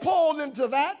 Don't be pulled into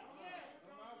that.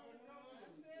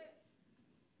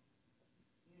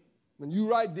 When you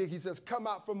write, Dick, he says, come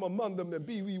out from among them and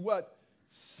be we what?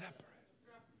 Separate.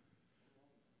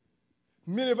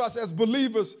 Many of us as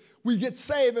believers, we get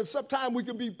saved and sometimes we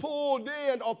can be pulled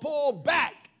in or pulled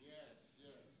back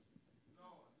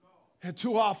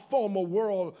into our former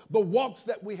world, the walks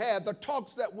that we have, the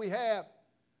talks that we have.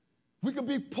 We can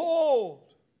be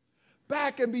pulled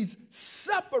back and be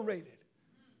separated.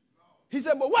 He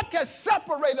said, but what can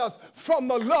separate us from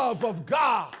the love of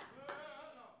God?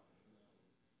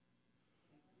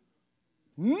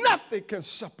 Nothing can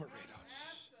separate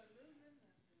us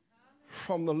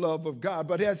from the love of God.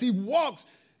 But as we walk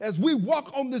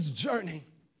on this journey,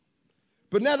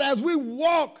 as we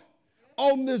walk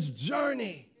on this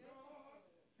journey,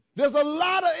 there's a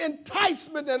lot of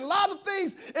enticement and a lot of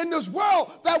things in this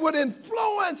world that would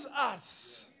influence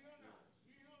us.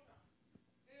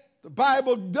 The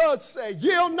Bible does say,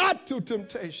 yield not to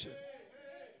temptation.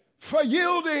 for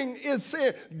yielding is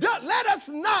sin. Let us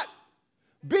not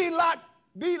be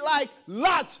like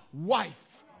Lot's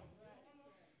wife.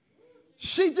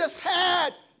 She just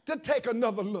had to take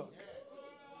another look.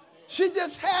 She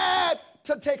just had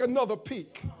to take another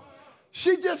peek.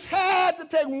 She just had to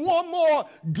take one more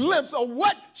glimpse of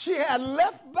what she had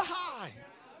left behind.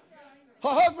 Her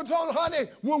husband told her, honey,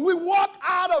 when we walk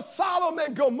out of Sodom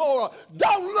and Gomorrah,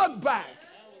 don't look back.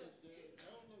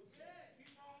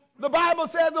 The Bible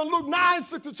says in Luke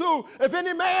 9:62, if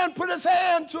any man put his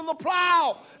hand to the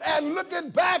plow and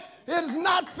looking back, it is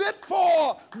not fit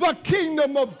for the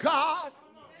kingdom of God.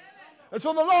 And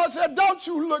so the Lord said, don't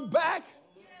you look back.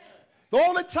 The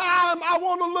only time I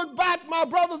want to look back, my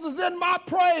brothers, is in my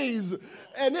praise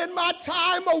and in my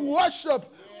time of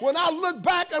worship. When I look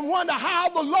back and wonder how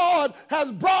the Lord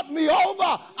has brought me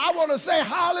over, I want to say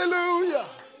hallelujah.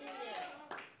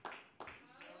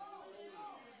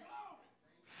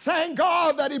 Thank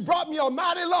God that he brought me a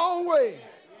mighty long way.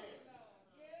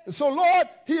 And so, Lord,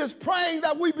 he is praying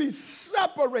that we be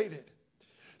separated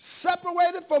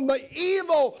from the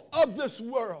evil of this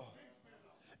world.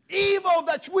 Evil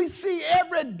that we see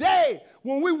every day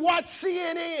when we watch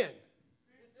CNN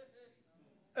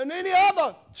and any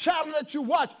other channel that you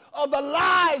watch, of the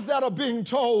lies that are being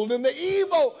told and the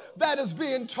evil that is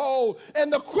being told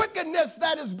and the wickedness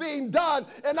that is being done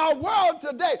in our world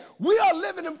today. We are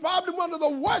living in probably one of the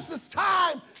worstest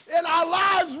times in our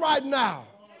lives right now.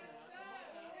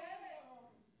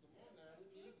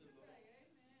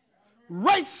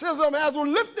 Racism has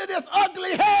lifted its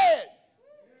ugly head.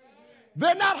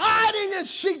 They're not hiding in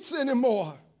sheets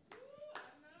anymore.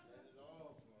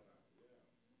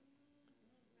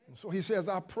 And so he says,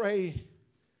 I pray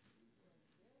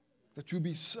that you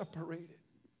be separated.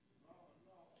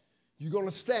 You're going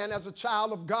to stand as a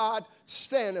child of God,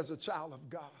 stand as a child of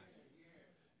God.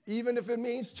 Even if it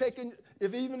means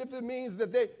even if it means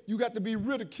that you got to be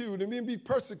ridiculed and be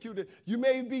persecuted, you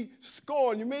may be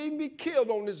scorned, you may even be killed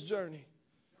on this journey.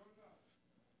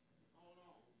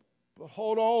 But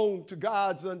hold on to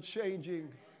God's unchanging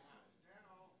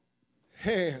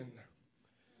hand.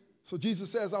 So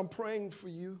Jesus says, I'm praying for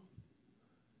you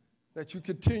that you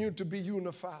continue to be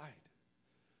unified.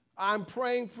 I'm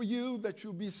praying for you that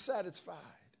you'll be satisfied.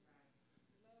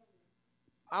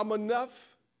 I'm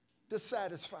enough to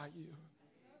satisfy you.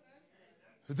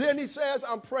 Then he says,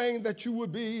 I'm praying that you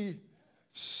would be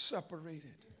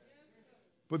separated.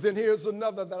 But then here's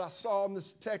another that I saw in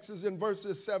this text, is in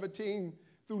verses 17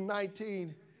 through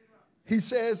 19. He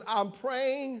says, I'm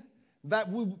praying that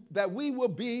we will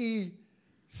be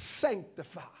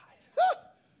sanctified.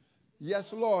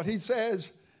 Yes, Lord. He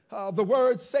says the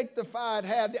word sanctified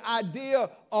had the idea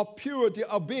of purity,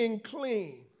 of being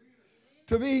clean,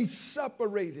 to be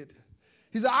separated.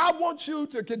 He said, I want you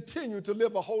to continue to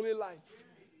live a holy life.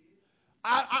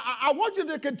 I want you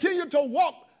to continue to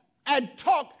walk and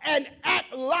talk and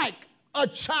act like a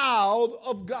child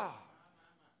of God.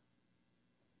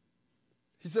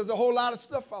 He says a whole lot of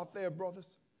stuff out there, brothers.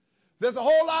 There's a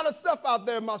whole lot of stuff out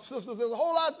there, my sisters. There's a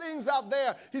whole lot of things out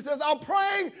there. He says, I'm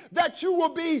praying that you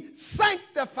will be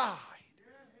sanctified.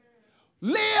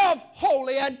 Live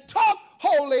holy and talk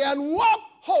holy and walk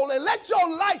holy. Let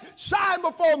your light shine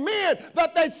before men,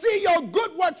 that they see your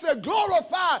good works and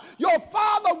glorify your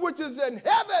Father which is in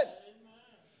heaven.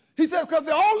 He says, because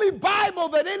the only Bible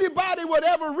that anybody would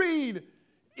ever read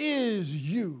is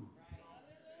you.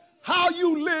 How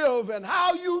you live and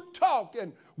how you talk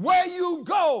and where you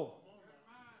go.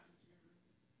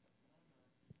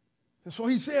 And so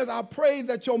he says, I pray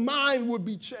that your mind would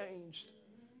be changed.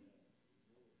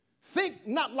 Think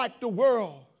not like the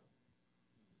world.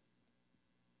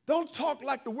 Don't talk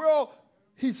like the world.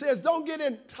 He says, don't get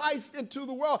enticed into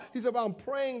the world. He said, I'm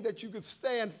praying that you could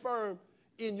stand firm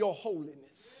in your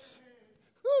holiness.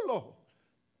 Oh, Lord.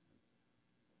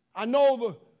 I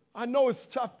know it's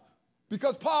tough,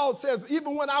 because Paul says,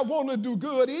 even when I want to do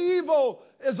good, evil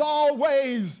is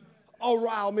always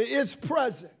around me. It's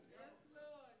present.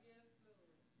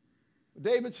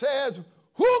 David says,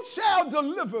 who shall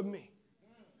deliver me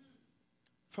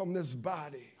from this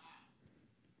body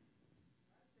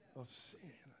of sin?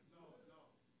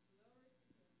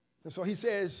 And so he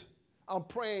says, I'm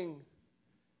praying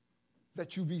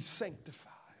that you be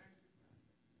sanctified,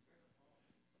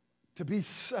 to be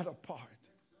set apart.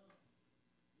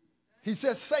 He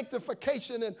says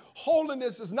sanctification and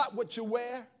holiness is not what you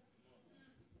wear.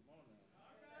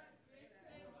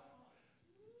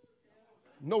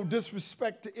 No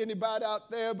disrespect to anybody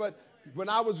out there, but when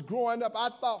I was growing up, I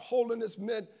thought holiness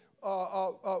meant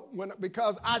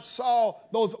because I saw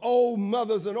those old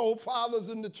mothers and old fathers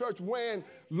in the church wearing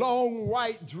long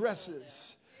white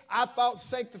dresses. I thought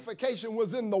sanctification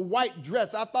was in the white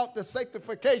dress. I thought the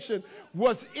sanctification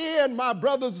was in, my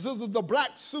brothers and sisters, the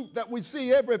black suit that we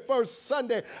see every first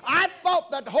Sunday. I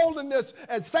thought that holiness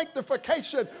and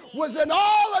sanctification was in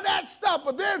all of that stuff.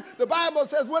 But then the Bible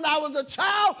says when I was a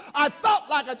child, I thought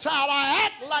like a child. I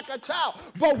acted like a child.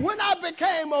 But when I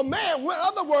became a man, in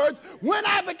other words, when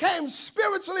I became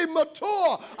spiritually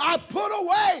mature, I put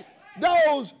away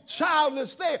those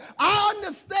childish things. I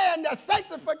understand that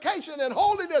sanctification and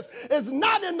holiness is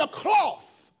not in the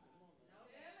cloth,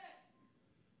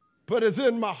 but it's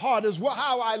in my heart, is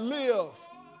how I live.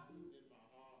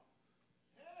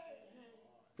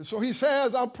 And so he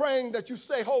says, I'm praying that you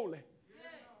stay holy.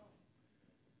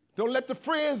 Don't let the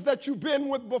friends that you've been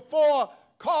with before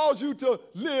cause you to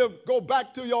go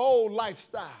back to your old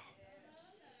lifestyle.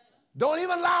 Don't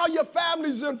even allow your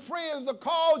families and friends to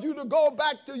cause you to go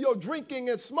back to your drinking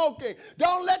and smoking.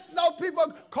 Don't let those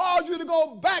people cause you to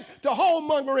go back to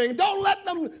homemongering. Don't let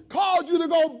them cause you to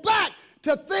go back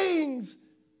to things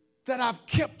that I've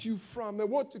kept you from and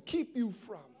want to keep you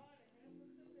from.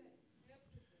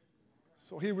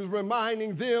 So he was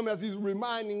reminding them as he's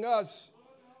reminding us,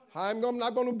 I'm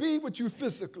not going to be with you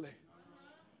physically,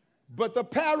 but the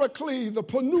Paraclete, the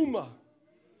Pneuma,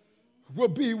 will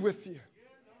be with you.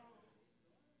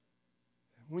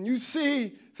 When you see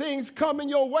things coming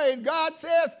your way, God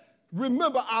says,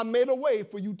 remember, I made a way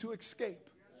for you to escape.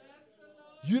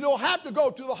 You don't have to go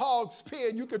to the hog's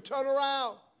pen. You can turn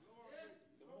around.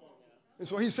 And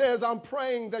so he says, I'm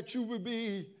praying that you will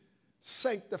be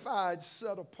sanctified,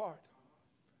 set apart.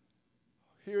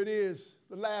 Here it is.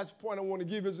 The last point I want to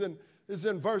give is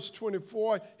in verse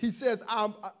 24. He says,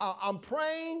 I'm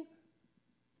praying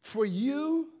for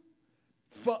you,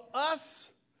 for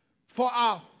us, for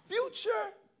our future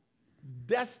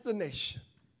destination.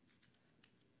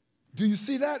 Do you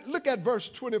see that? Look at verse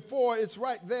 24. It's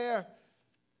right there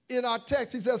in our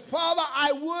text. He says, Father,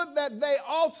 I would that they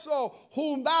also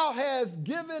whom thou hast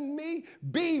given me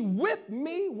be with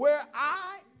me where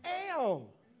I am,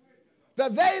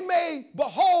 that they may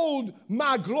behold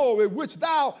my glory which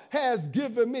thou hast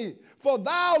given me. For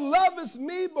thou lovest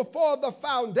me before the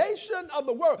foundation of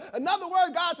the world. In other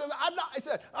words, God says,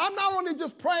 I'm not only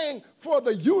just praying for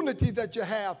the unity that you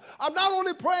have. I'm not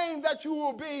only praying that you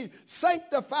will be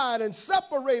sanctified and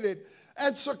separated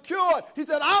and secured. He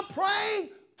said, I'm praying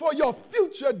for your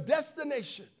future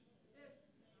destination.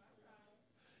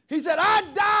 He said, I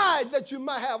died that you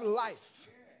might have life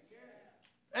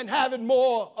and have it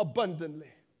more abundantly.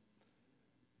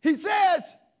 He says,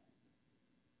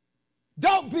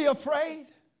 don't be afraid.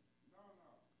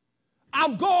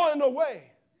 I'm going away.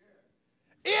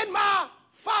 In my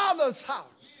Father's house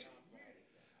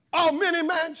are many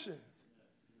mansions.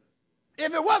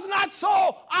 If it was not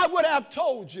so, I would have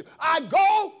told you. I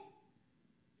go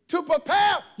to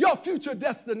prepare your future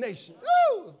destination.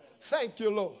 Ooh, thank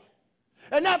you, Lord.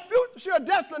 And that future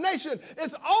destination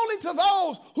is only to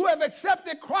those who have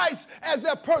accepted Christ as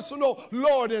their personal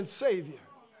Lord and Savior.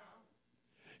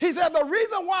 He said the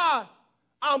reason why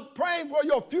I'm praying for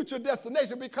your future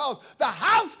destination because the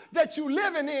house that you're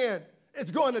living in is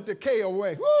going to decay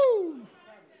away. Woo!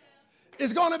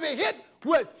 It's going to be hit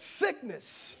with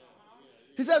sickness.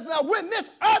 He says, now when this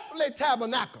earthly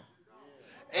tabernacle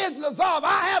is dissolved,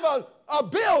 I have a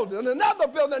building, another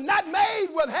building not made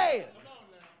with hands,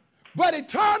 but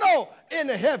eternal in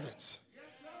the heavens.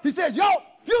 He says, your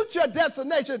future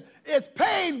destination is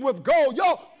paved with gold.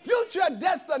 Your future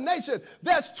destination,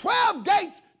 there's 12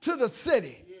 gates to the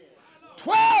city,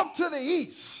 12 to the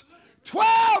east,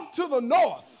 12 to the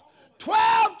north,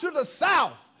 12 to the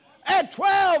south, and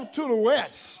 12 to the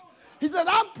west. He says,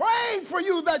 I'm praying for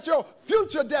you that your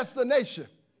future destination,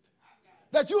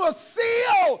 that you are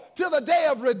sealed to the day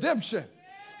of redemption.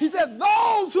 He said,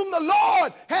 those whom the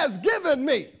Lord has given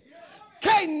me,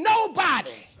 can't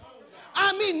nobody,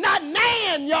 I mean not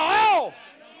man, y'all,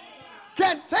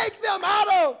 can take them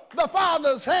out of the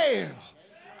Father's hands.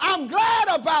 I'm glad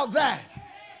about that.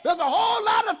 There's a whole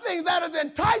lot of things that is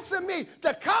enticing me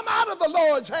to come out of the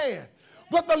Lord's hand.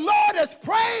 But the Lord is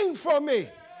praying for me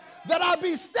that I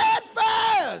be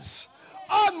steadfast,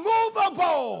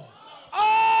 unmovable,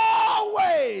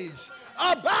 always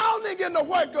abounding in the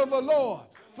work of the Lord.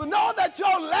 For know that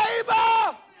your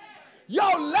labor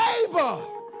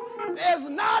is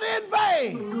not in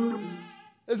vain.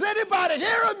 Is anybody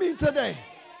hearing me today?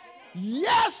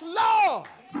 Yes, Lord.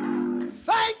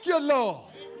 Thank you, Lord,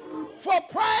 for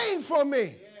praying for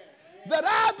me that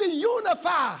I be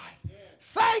unified.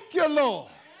 Thank you, Lord,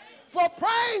 for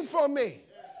praying for me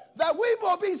that we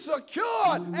will be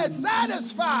secured and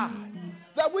satisfied,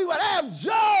 that we will have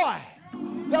joy,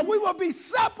 that we will be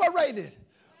separated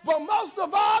But most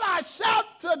of all, I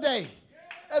shout today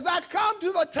as I come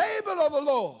to the table of the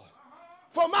Lord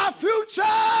for my future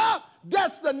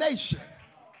destination.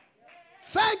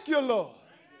 Thank you, Lord,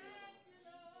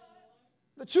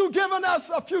 that you've given us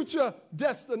a future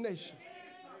destination.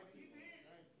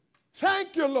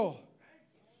 Thank you, Lord,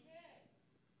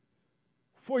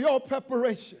 for your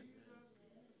preparation.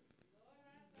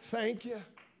 Thank you.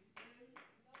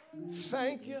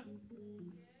 Thank you.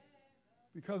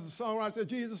 Because the songwriter said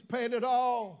Jesus paid it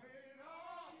all.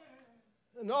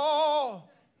 And all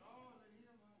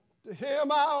to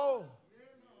him I owe.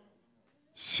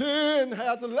 Sin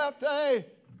has left a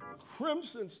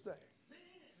crimson stain,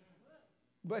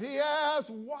 but he has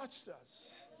washed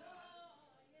us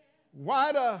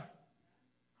whiter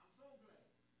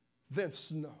than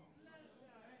snow.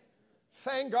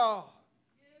 Thank God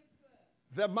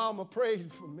that mama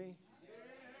prayed for me.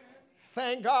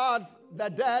 Thank God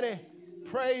that daddy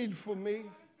prayed for me.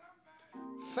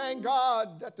 Thank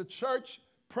God that the church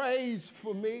prays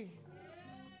for me.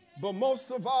 But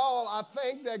most of all, I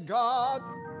think that God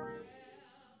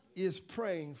is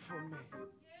praying for me,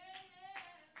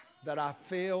 that I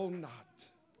fail not.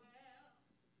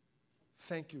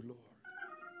 Thank you, Lord,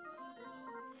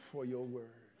 for your word.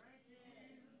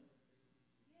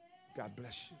 God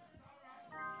bless you.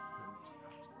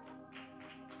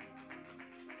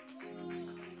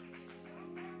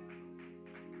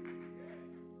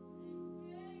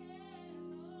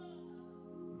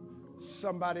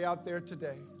 Somebody out there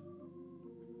today,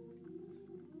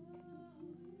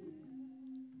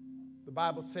 the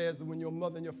Bible says that when your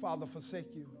mother and your father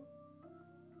forsake you,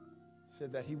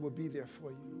 said that he will be there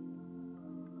for you.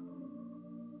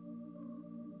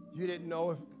 You didn't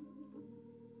know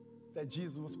that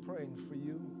Jesus was praying for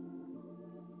you.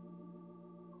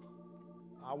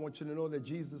 I want you to know that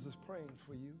Jesus is praying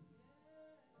for you.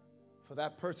 For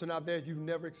that person out there, if you've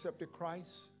never accepted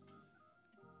Christ,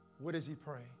 what is he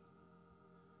praying?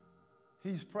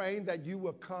 He's praying that you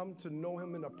will come to know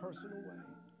him in a personal way.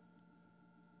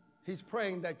 He's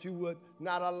praying that you would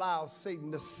not allow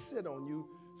Satan to sit on you.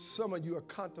 Some of you are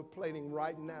contemplating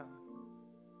right now.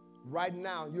 Right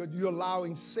now, you're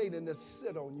allowing Satan to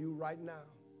sit on you right now.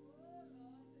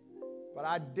 But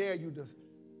I dare you to,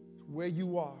 where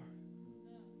you are,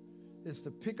 is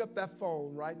to pick up that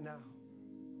phone right now.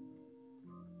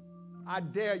 I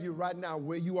dare you right now,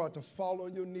 where you are, to fall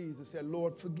on your knees and say,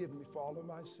 Lord, forgive me for all of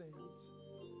my sins.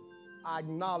 I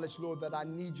acknowledge, Lord, that I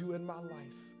need you in my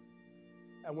life.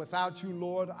 And without you,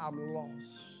 Lord, I'm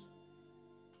lost.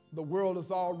 The world is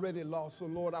already lost, so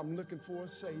Lord, I'm looking for a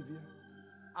Savior.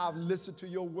 I've listened to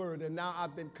your word, and now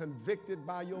I've been convicted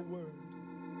by your word.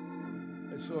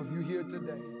 And so if you're here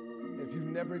today, if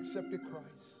you've never accepted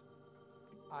Christ,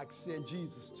 I extend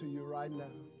Jesus to you right now.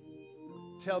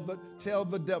 Tell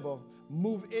the devil,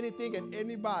 move anything and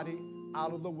anybody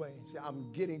out of the way. Say,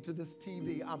 I'm getting to this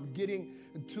TV. I'm getting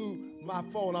to my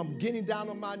phone. I'm getting down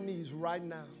on my knees right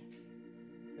now.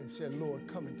 And say, Lord,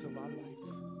 come into my life.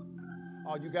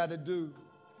 All you got to do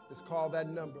is call that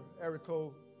number, area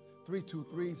code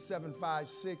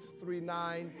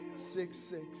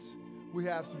 323-756-3966. We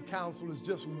have some counselors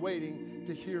just waiting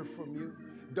to hear from you.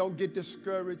 Don't get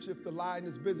discouraged if the line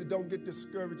is busy. Don't get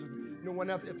discouraged if no one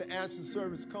else. If the answer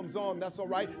service comes on, that's all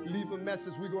right. Leave a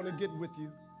message. We're going to get with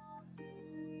you.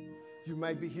 You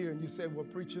might be here and you say, well,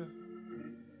 preacher,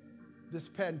 this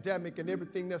pandemic and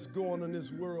everything that's going on in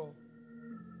this world,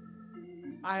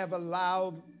 I have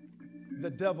allowed the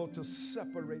devil to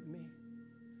separate me.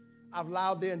 I've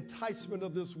allowed the enticement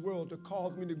of this world to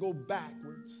cause me to go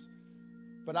backwards.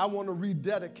 But I want to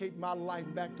rededicate my life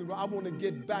back to God. I want to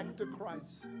get back to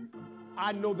Christ.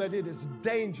 I know that it is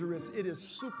dangerous. It is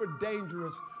super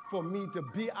dangerous for me to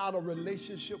be out of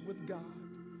relationship with God.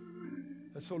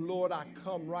 And so, Lord, I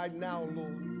come right now,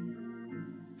 Lord.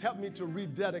 Help me to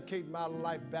rededicate my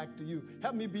life back to you.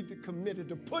 Help me be committed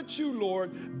to put you,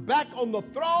 Lord, back on the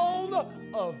throne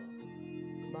of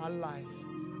my life.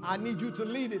 I need you to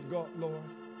lead it, God, Lord.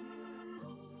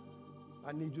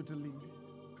 I need you to lead it.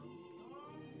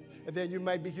 And then you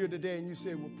might be here today and you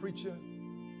say, well, preacher,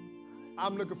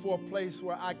 I'm looking for a place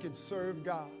where I can serve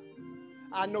God.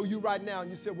 I know you right now,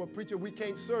 and you said, well, preacher, we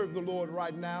can't serve the Lord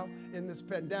right now in this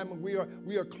pandemic. We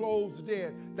are closed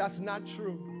in. That's not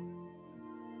true.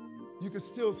 You can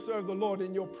still serve the Lord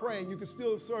in your praying. You can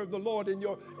still serve the Lord in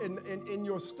your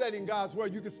studying God's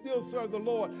word. You can still serve the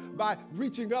Lord by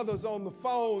reaching others on the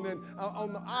phone and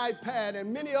on the iPad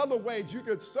and many other ways. You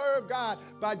could serve God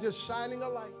by just shining a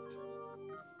light.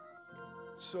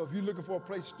 So if you're looking for a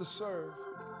place to serve,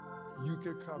 you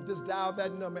can come. Just dial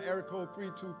that number, area code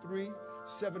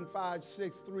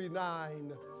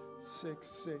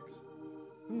 323-756-3966.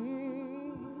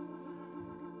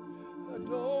 I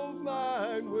don't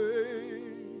mind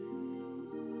waiting.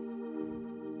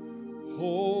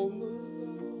 Oh, my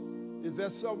Lord. Is there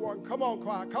someone? Come on,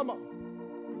 choir, come on.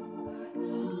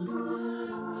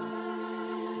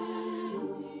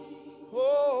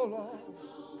 Oh, Lord.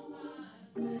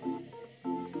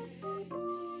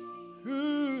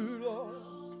 Ooh, Lord.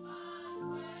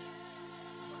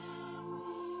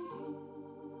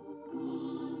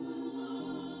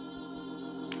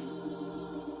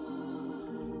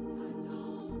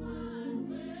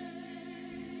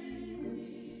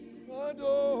 I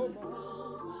don't mind.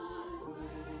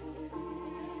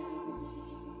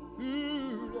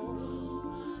 Ooh,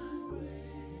 Lord.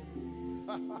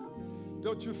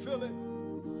 Don't you feel it?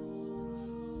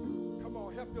 Come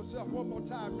on, help yourself one more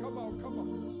time. Come on, come on.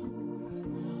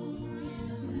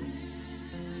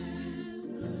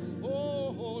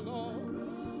 Oh, Lord.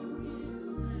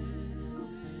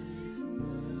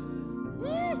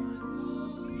 Woo!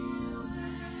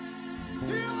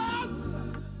 Heal us!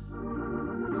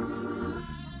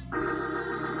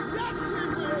 Yes, He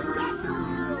will. Yes, He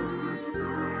will.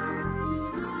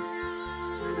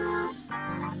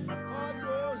 I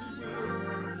know He will.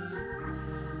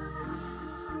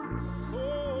 Oh,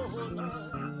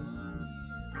 Lord.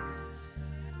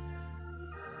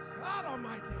 God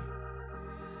Almighty.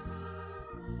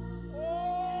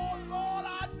 Oh, Lord,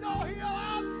 I know He'll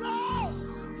answer.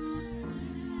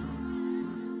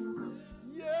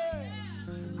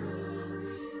 Yes.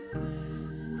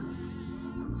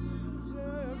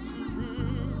 Yes, He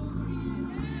will.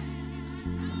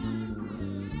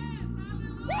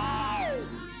 Woo!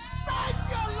 Thank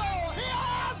you, Lord. He'll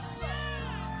answer.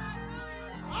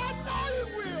 I know He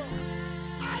will.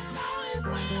 I know He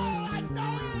will. I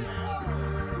know He will.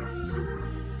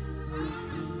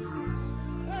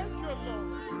 Thank you, Lord.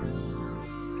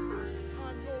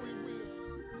 I know He will.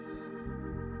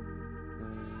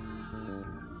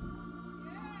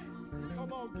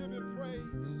 Come on, give Him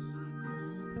praise.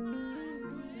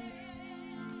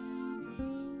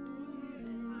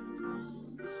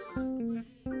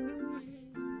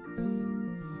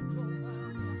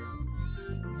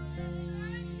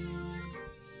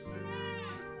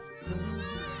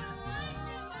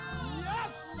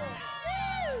 Yes, Lord.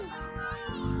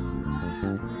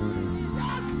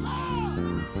 Yes, Lord.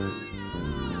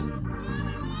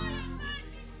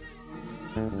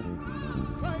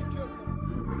 Thank you, Lord.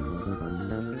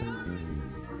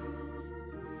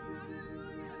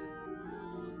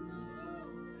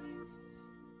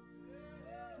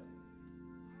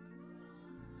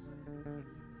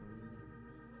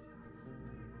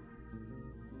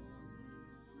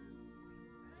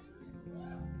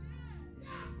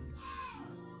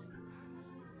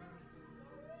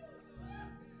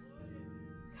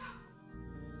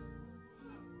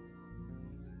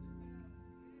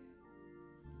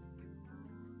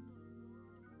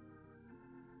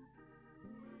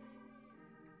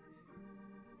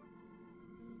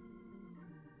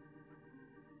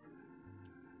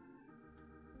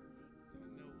 I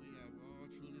know we have all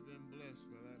truly been blessed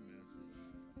by that message.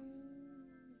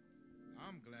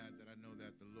 I'm glad that I know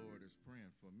that the Lord is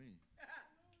praying for me.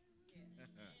 You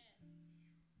know.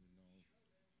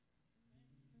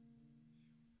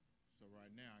 So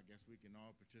right now, I guess we can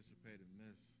all participate in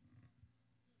this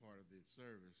part of the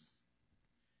service,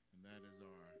 and that is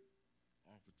our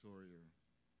offertory.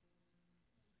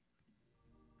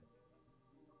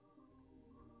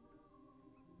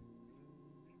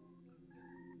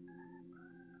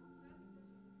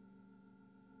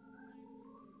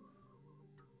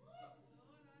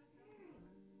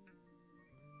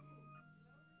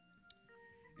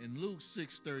 In Luke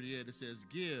 6:38, it says,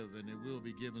 "Give, and it will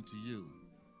be given to you.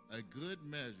 A good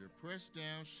measure, pressed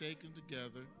down, shaken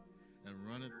together, and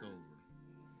runneth over,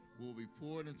 will be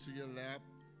poured into your lap,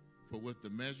 for with the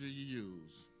measure you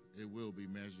use, it will be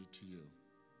measured to you."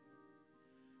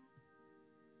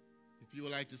 If you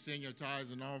would like to send your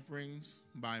tithes and offerings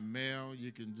by mail,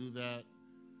 you can do that.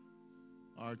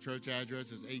 Our church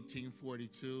address is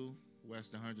 1842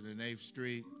 West 108th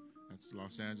Street. That's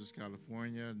Los Angeles,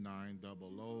 California,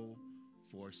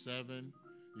 90047.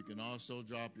 You can also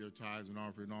drop your tithes and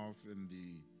offering off in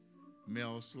the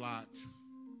mail slot.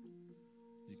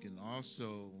 You can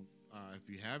also, if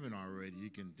you haven't already, you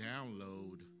can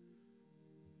download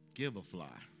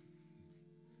Giverfly.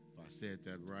 If I said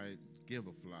that right,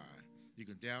 Giverfly. You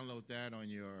can download that on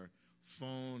your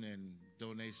phone and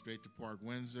donate straight to Park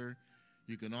Windsor.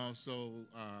 You can also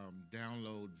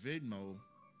download Venmo.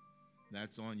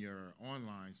 That's on your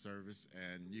online service,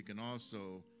 and you can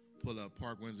also pull up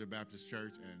Park Windsor Baptist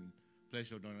Church and place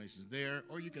your donations there,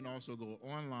 or you can also go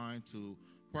online to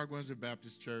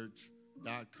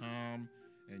parkwindsorbaptistchurch.com,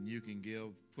 and you can give,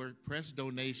 press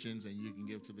donations, and you can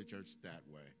give to the church that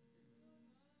way.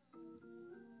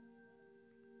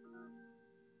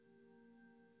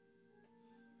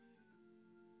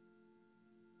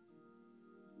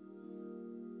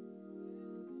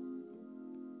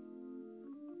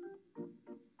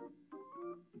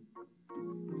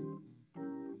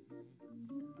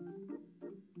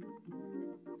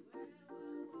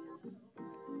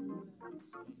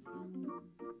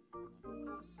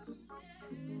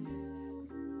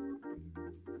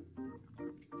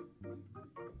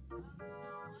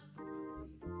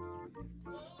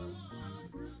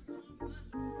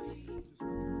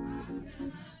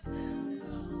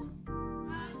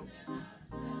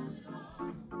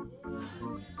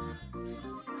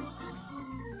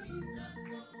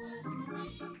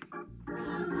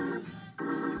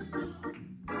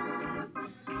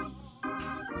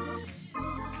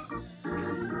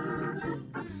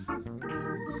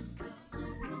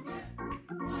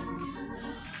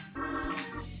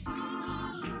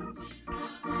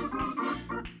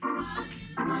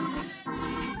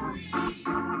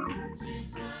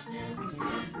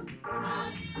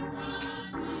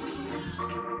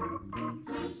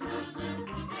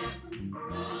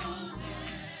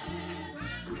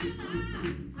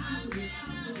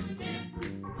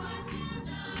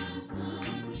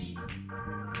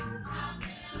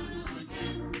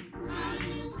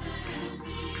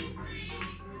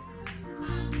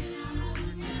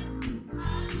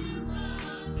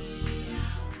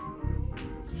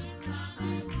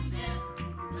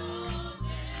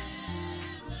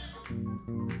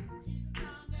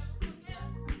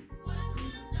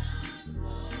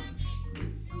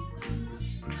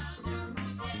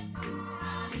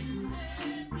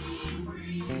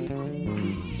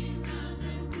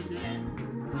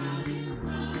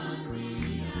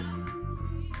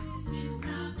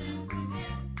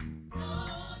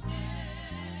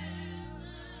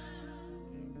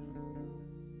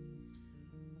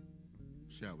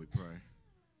 Shall we pray?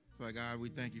 Father God, we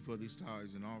thank you for these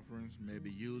tithes and offerings may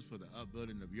be used for the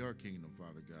upbuilding of your kingdom,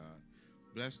 Father God.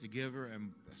 Bless the giver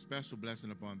and a special blessing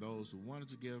upon those who wanted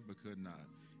to give but could not.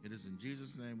 It is in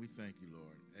Jesus' name we thank you,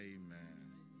 Lord.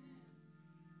 Amen.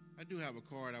 I do have a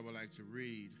card I would like to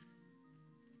read.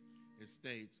 It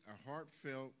states, "A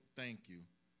heartfelt thank you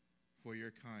for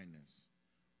your kindness.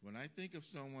 When I think of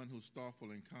someone who's thoughtful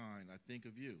and kind, I think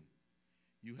of you.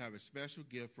 You have a special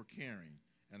gift for caring,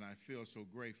 and I feel so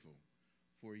grateful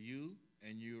for you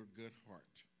and your good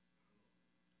heart."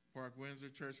 Park Windsor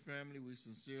Church family, we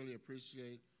sincerely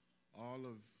appreciate all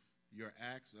of your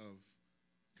acts of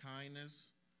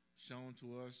kindness shown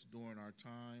to us during our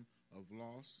time of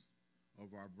loss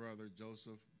of our brother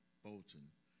Joseph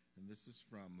Bolton. And this is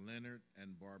from Leonard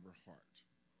and Barbara Hart.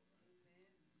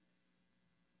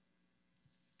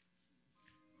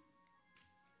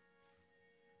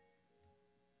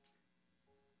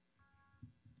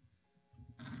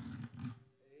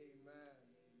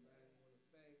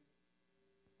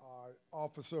 Our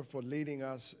officer for leading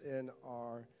us in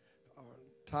our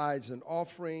tithes and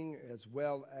offering, as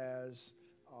well as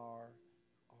our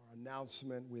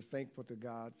announcement. We're thankful to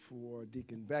God for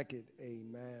Deacon Beckett.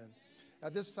 Amen.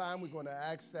 At this time, we're going to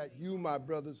ask that you, my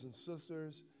brothers and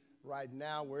sisters, right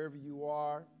now, wherever you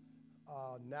are,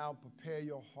 now prepare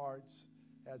your hearts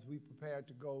as we prepare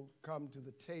to come to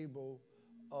the table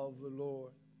of the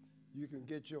Lord. You can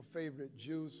get your favorite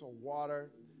juice or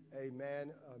water.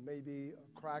 Amen. Maybe a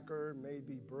cracker,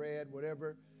 maybe bread,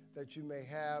 whatever that you may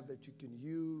have that you can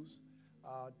use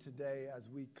today as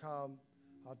we come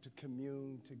to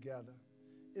commune together.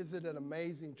 Isn't it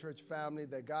amazing, church family,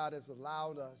 that God has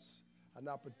allowed us an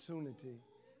opportunity,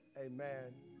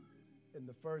 amen, in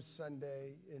the first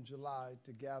Sunday in July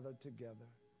to gather together,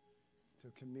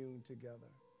 to commune together.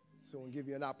 So we'll give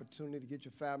you an opportunity to get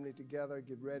your family together,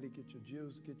 get ready, get your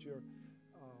juice, get your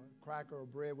cracker or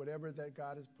bread, whatever that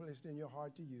God has placed in your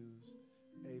heart to use.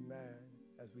 Amen.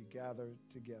 As we gather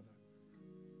together.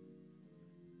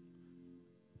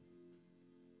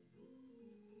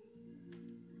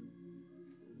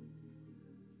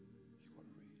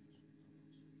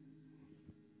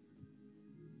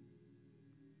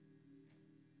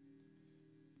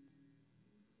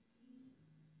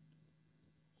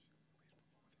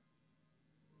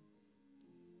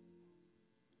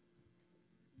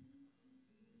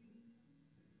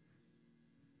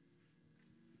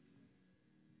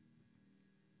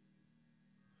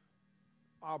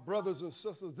 Our brothers and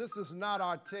sisters, this is not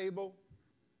our table,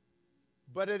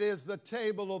 but it is the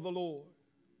table of the Lord.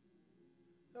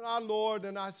 And our Lord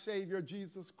and our Savior,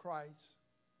 Jesus Christ,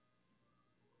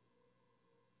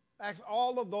 Asks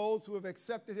all of those who have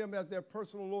accepted him as their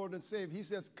personal Lord and Savior. He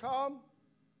says, come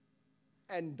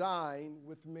and dine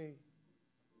with me.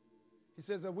 He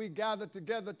says that we gather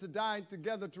together to dine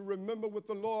together to remember what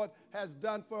the Lord has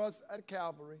done for us at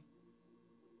Calvary.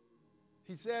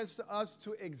 He says to us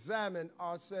to examine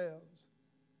ourselves.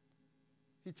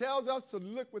 He tells us to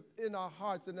look within our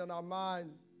hearts and in our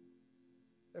minds.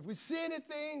 If we see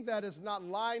anything that is not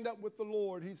lined up with the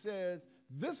Lord, he says,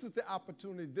 this is the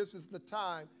opportunity, this is the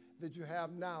time that you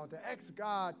have now to ask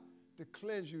God to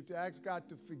cleanse you, to ask God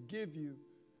to forgive you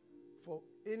for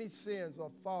any sins or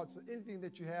thoughts or anything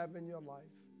that you have in your life.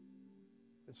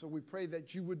 And so we pray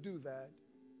that you would do that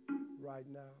right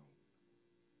now.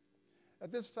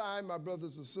 At this time, my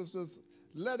brothers and sisters,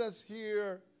 let us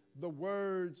hear the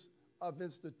words of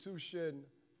institution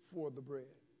for the bread.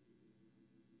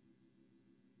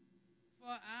 For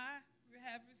I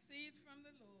have received from the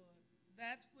Lord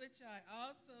that which I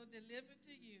also delivered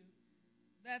to you,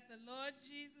 that the Lord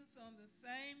Jesus, on the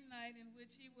same night in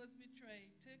which he was betrayed,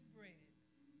 took bread.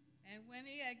 And when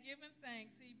he had given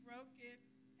thanks, he broke it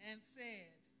and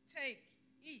said, take,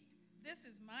 eat. This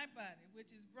is my body, which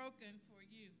is broken for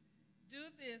you. Do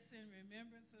this in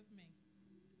remembrance of me.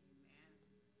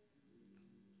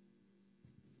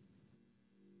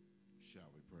 Shall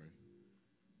we pray?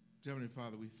 Heavenly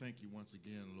Father, we thank you once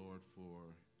again, Lord,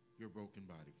 for your broken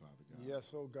body, Father God.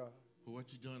 Yes, oh God. For what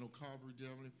you've done on Calvary, dear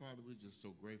Heavenly Father, we're just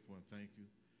so grateful and thank you.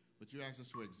 But you ask us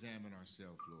to examine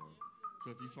ourselves, Lord. So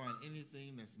if you find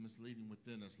anything that's misleading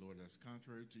within us, Lord, that's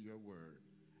contrary to your word,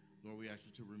 Lord, we ask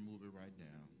you to remove it right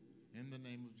now. In the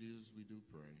name of Jesus, we do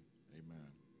pray.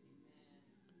 Amen.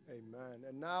 Amen.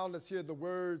 And now let's hear the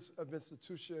words of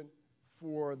institution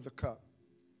for the cup.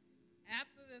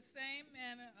 After the same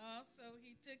manner also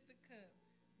he took the cup,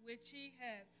 which he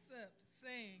had supped,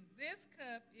 saying, this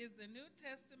cup is the New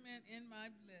Testament in my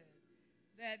blood.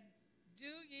 That do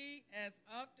ye as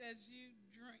oft as you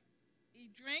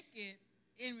drink it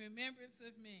in remembrance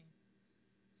of me.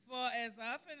 For as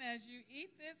often as you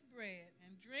eat this bread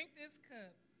and drink this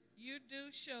cup, you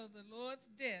do show the Lord's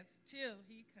death till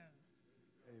he come.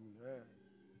 Amen.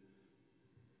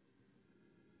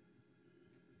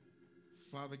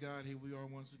 Father God, here we are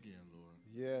once again, Lord.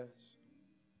 Yes.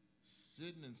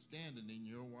 Sitting and standing in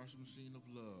your washing machine of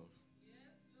love.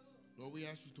 Yes, Lord. Lord, we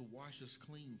ask you to wash us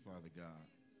clean, Father God.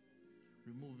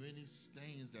 Remove any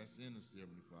stains that's in us,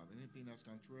 Heavenly Father. Anything that's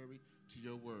contrary to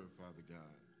your word, Father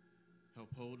God.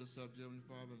 Help hold us up, Heavenly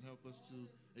Father, and help us to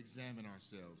examine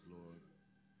ourselves, Lord.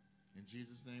 In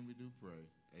Jesus' name we do pray.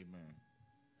 Amen.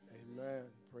 Amen.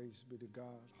 Praise be to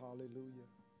God. Hallelujah.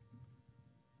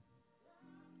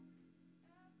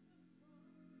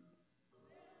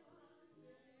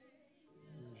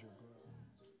 Where's your glass?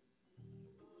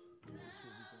 Okay, that's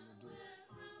what we're going to do.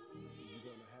 You're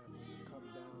going to have them come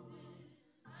down.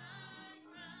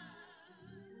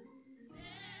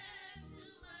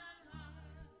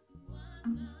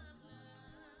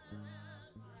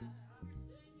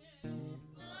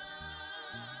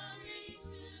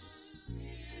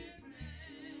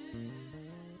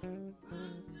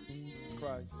 It's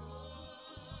Christ.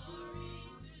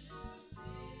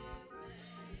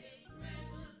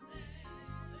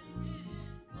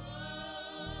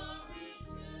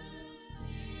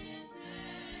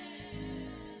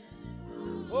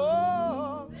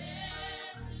 Oh,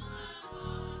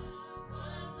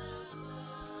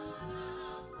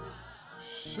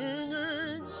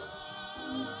 singing.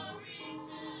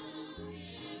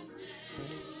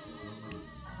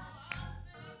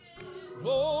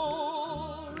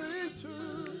 Glory to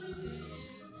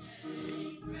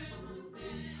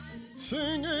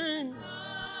singing.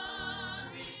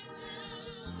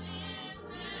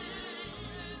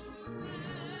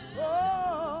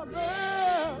 Oh,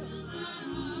 there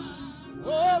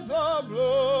was the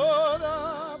blood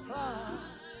applied.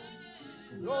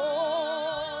 Glory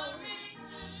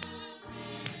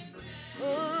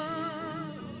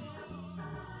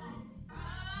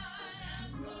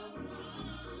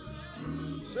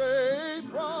saved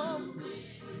from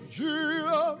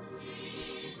Jesus.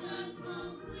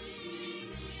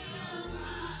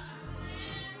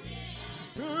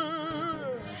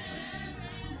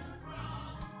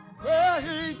 Where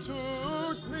he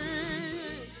took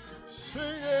me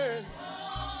singing.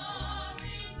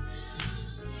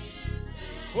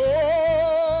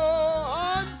 Oh,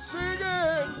 I'm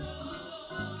singing.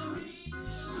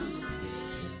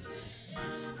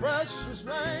 Precious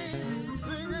name,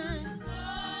 singing.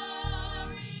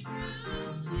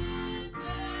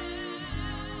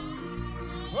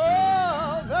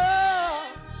 Oh, there,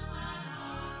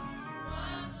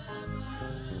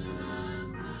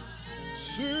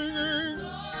 singing.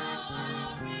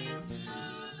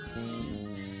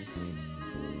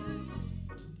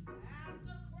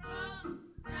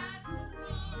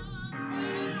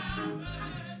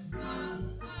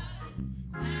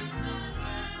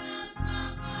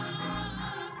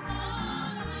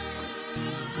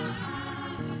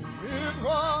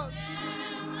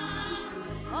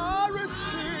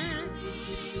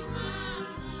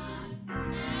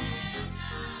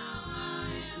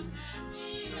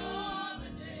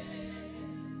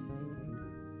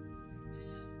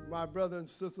 My brothers and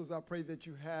sisters, I pray that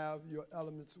you have your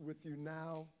elements with you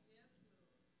now.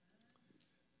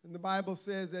 And the Bible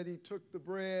says that he took the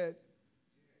bread,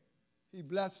 he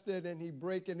blessed it, and he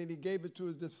broke it, and he gave it to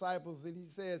his disciples, and he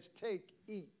says, take,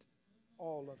 eat,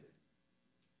 all of it.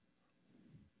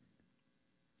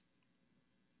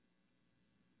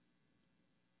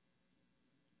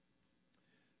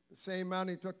 The same man,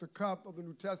 he took the cup of the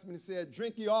New Testament and said,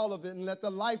 drink ye all of it, and let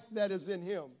the life that is in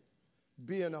him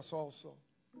be in us also.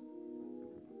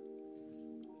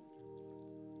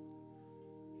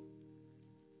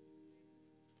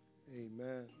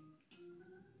 Amen.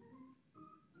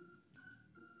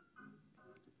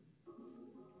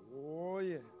 Oh,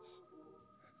 yes.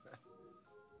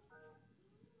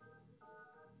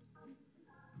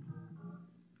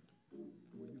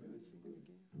 Will you guys sing it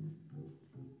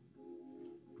again?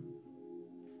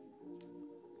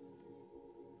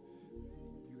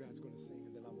 You guys going to sing,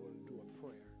 and then I'm going to do a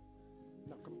prayer.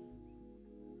 Now, come on.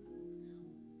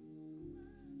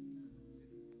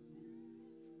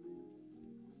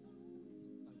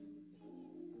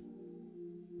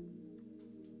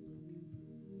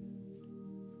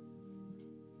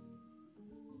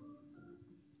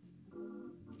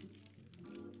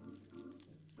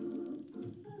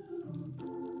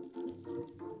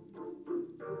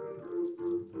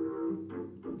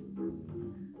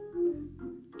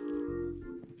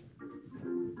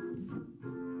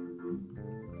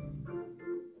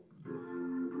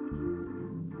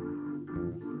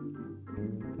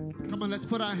 Come on, let's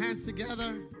put our hands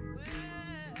together.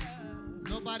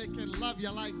 Nobody can love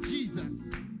you like Jesus.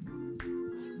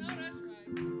 No, that's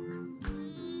right.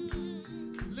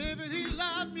 Living, he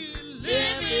loved me.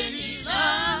 Living, he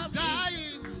loved me.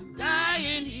 Dying,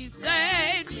 Dying, he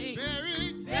saved me.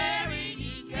 buried, Buried,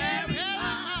 he carried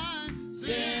my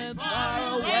sins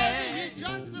far away. He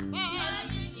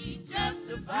justified, He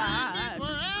justified.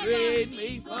 freed me Freed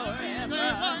me forever.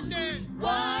 Say one day,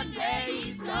 One day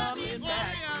he's coming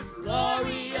back. glorious.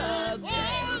 Glorious day.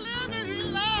 Oh, living, he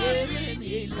loved me. Living,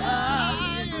 he loved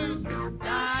me. Dying,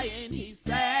 Dying, he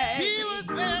saved he me. was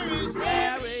buried.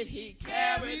 Buried, he He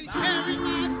carried carried my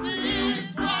my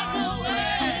sins far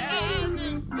away.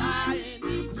 Rising, Dying,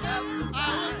 he I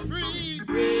justified. was freed.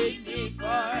 Freed me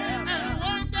forever. And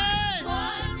one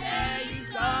day, He's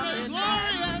coming back.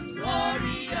 glorious.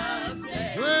 Glorious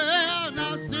day. Well,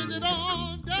 now send it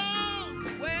on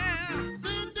down. Well,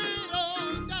 Send it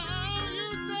on down. You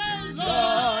say,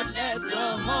 Lord, let the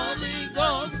Holy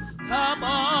Ghost come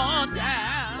on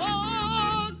down.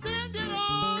 Oh, send it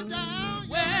on down.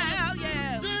 Well,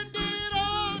 yes. Send it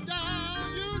on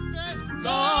down. You say,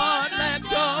 Lord, let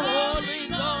the Holy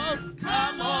Ghost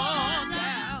come on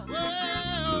down.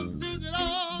 Well, send it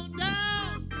on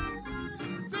down.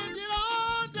 Send it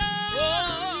on down. Oh,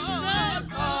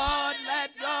 Lord, let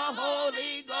the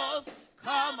Holy Ghost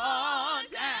come on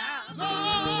down.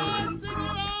 Lord, send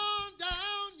it on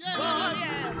down. Yeah. Oh,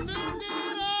 yes. Send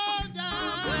it on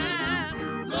down. Well,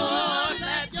 Lord,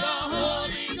 let the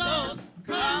Holy Ghost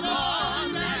come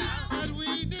on down. And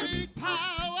we need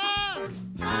power.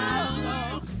 Power,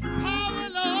 Lord, Power,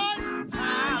 Lord.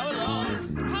 power,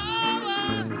 Lord, Power.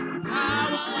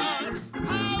 power, Lord,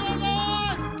 Power,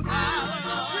 Lord. power,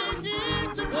 Lord. We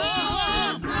need your Oh,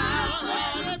 power. power,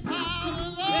 Lord, Say power,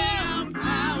 Lord. well,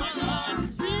 power, Lord,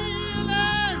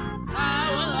 Healing.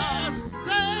 power, Lord,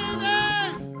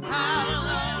 Saving. power,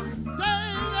 Lord,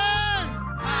 Saving.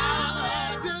 power,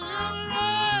 Lord,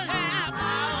 Delivering. yeah,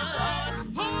 power, Lord,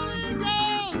 Holy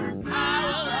Ghost.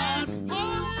 power, Lord,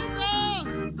 Holy Ghost.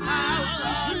 power,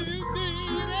 Lord, We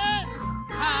need it.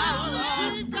 power,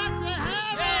 Lord, We've got to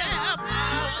have yeah, it.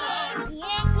 power, Lord,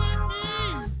 Walk with me.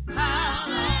 power,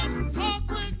 Lord, Talk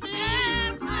with me.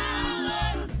 yeah, power,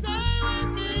 Lord, Stay with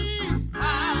me.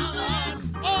 power, Lord,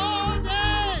 All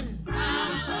day.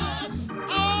 power, Lord,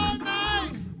 All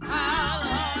night. power,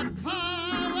 Lord,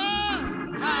 Power.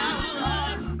 power,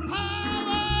 Lord,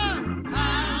 Power.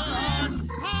 power, Lord,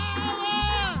 Power.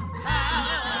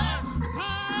 power,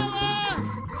 Power.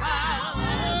 power,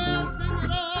 Well, send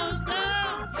it on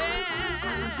down.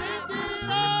 yeah. Send it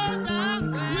on down.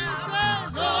 You say,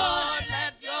 Lord. Lord,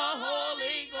 let your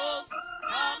Holy Ghost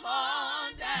come on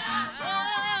down.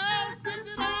 Well, send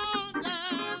it on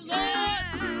down, Lord.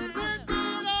 Send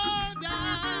it on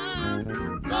down.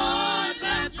 Lord,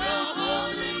 let your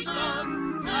Holy Ghost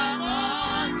come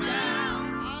on down.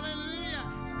 Hallelujah.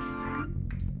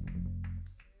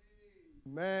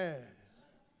 Man,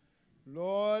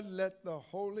 Lord, let the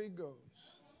Holy Ghost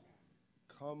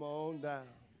come on down.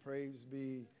 Praise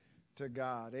be to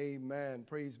God. Amen.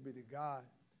 Praise be to God.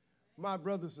 My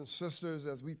brothers and sisters,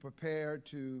 as we prepare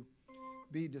to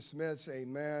be dismissed,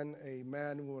 amen,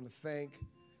 amen, we want to thank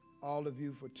all of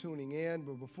you for tuning in.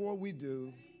 But before we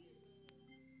do,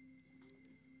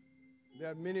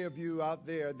 there are many of you out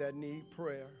there that need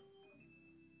prayer.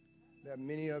 There are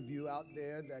many of you out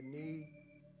there that need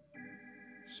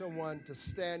someone to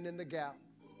stand in the gap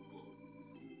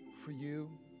for you.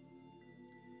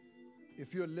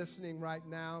 If you're listening right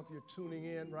now, if you're tuning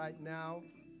in right now,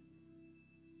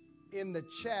 in the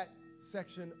chat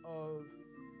section of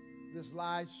this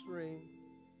live stream,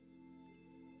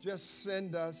 just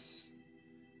send us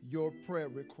your prayer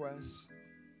requests.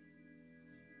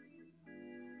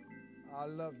 I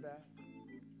love that.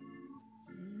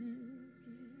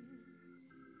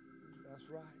 That's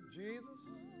right. Jesus.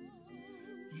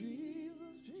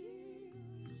 Jesus, Jesus.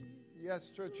 Yes,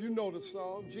 church, you know the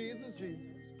song. Jesus, Jesus.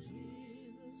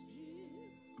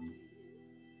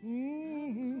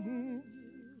 Mm-hmm.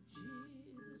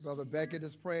 Brother Beckett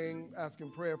is praying,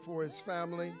 asking prayer for his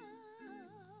family.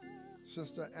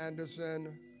 Sister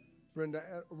Anderson,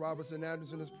 Brenda Robertson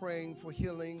Anderson, is praying for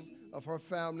healing of her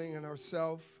family and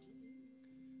herself.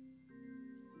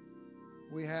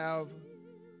 We have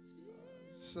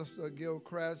Sister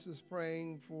Gilchrist is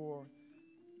praying for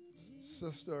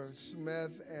Sister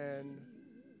Smith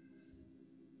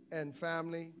and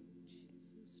family.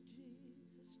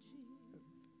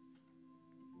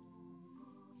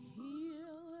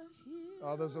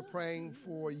 Others are praying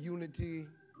for unity.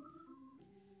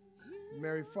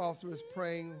 Mary Foster is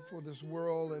praying for this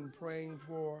world and praying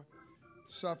for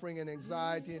suffering and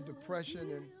anxiety and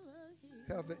depression and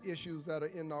health issues that are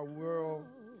in our world.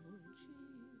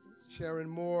 Sharon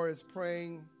Moore is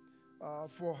praying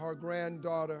for her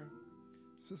granddaughter.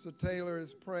 Sister Taylor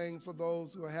is praying for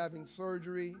those who are having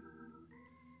surgery.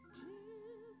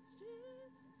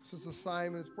 Sister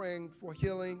Simon is praying for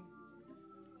healing.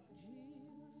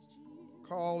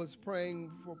 Carl is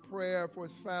praying for prayer for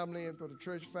his family and for the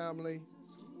church family.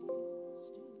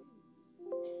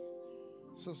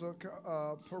 Sister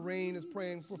Perrine is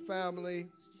praying for family.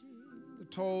 The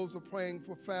Tolls are praying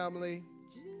for family.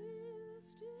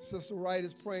 Sister Wright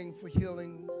is praying for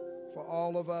healing for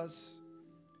all of us.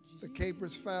 The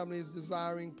Capers family is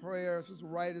desiring prayer. Sister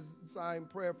Wright is desiring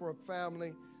prayer for her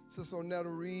family. Sister Onetta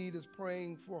Reed is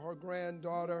praying for her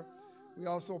granddaughter. We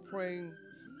also praying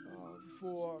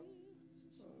for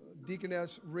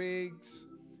Deaconess Riggs.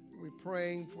 We're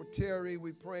praying for Terry.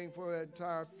 We're praying for the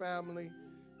entire family.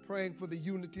 Praying for the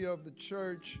unity of the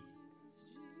church.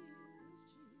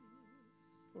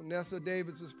 Onessa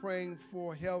Davis is praying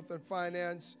for health and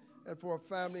finance and for a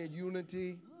family and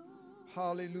unity.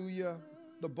 Hallelujah.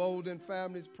 The Bolden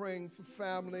family is praying for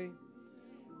family.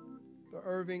 The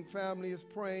Irving family is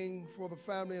praying for the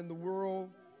family in the world.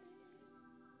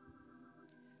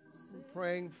 We're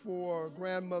praying for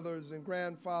grandmothers and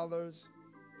grandfathers.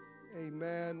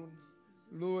 Amen.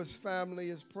 Lewis family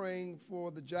is praying for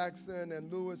the Jackson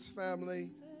and Lewis family.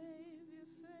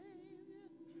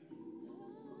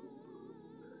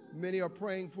 Many are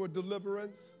praying for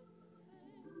deliverance.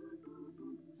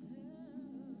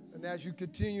 And as you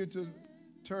continue to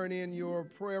turn in your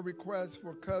prayer requests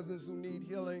for cousins who need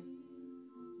healing,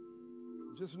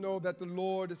 just know that the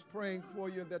Lord is praying for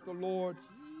you and that the Lord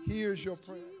hears your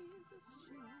prayer.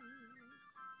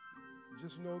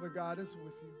 Just know that God is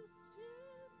with you.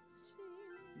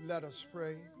 Let us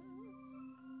pray.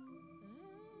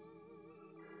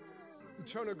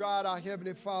 Eternal God, our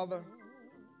Heavenly Father,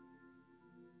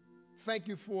 thank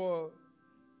you for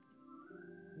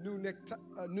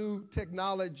new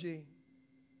technology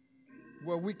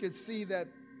where we could see that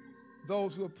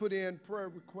those who have put in prayer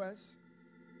requests,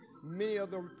 many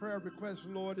of the prayer requests,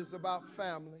 Lord, is about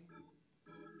family.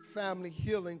 Family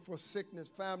healing for sickness,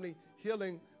 family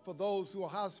healing for those who are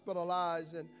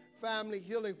hospitalized, and family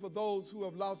healing for those who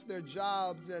have lost their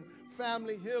jobs, and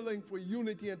family healing for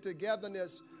unity and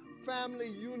togetherness, family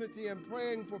unity, and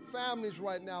praying for families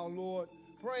right now, Lord.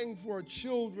 Praying for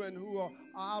children who are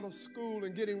out of school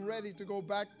and getting ready to go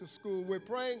back to school. We're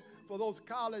praying for those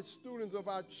college students of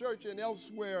our church and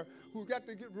elsewhere who got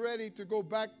to get ready to go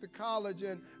back to college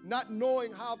and not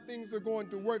knowing how things are going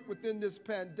to work within this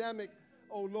pandemic.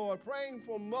 Oh, Lord, praying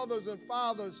for mothers and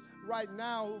fathers right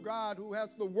now, God, who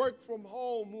has to work from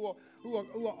home, who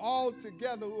are all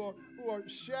together, who are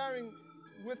sharing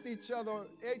with each other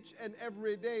each and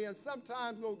every day. And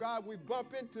sometimes, Lord God, we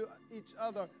bump into each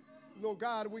other. Lord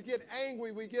God, we get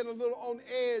angry, we get a little on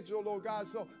edge, oh Lord God.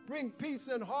 So bring peace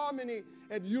and harmony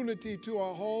and unity to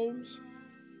our homes.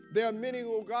 There are many,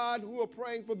 oh God, who are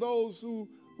praying for those who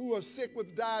are sick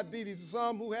with diabetes,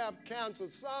 some who have cancer,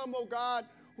 some, oh God,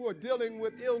 who are dealing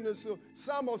with illness,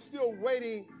 some are still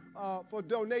waiting for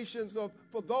donations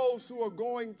for those who are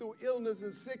going through illness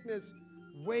and sickness,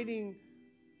 waiting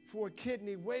for a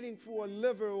kidney, waiting for a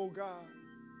liver, oh God.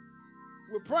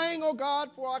 We're praying, oh God,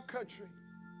 for our country.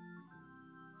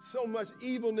 So much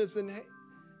evilness and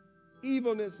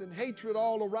hatred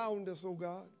all around us, oh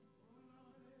God.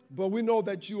 But we know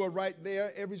that you are right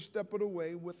there every step of the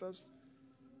way with us.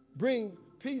 Bring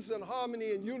peace and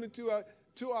harmony and unity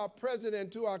to our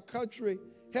president, to our country.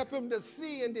 Help him to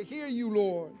see and to hear you,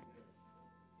 Lord.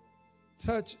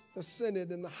 Touch the Senate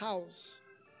and the House.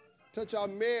 Touch our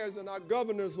mayors and our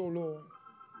governors, oh Lord.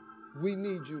 We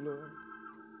need you, Lord.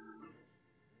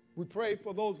 We pray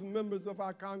for those members of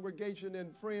our congregation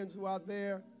and friends who are out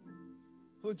there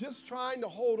who are just trying to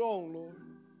hold on, Lord.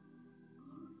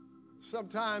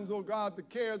 Sometimes, oh God, the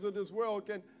cares of this world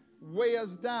can weigh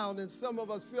us down, and some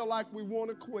of us feel like we want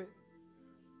to quit.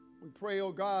 We pray,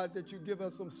 oh God, that you give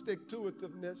us some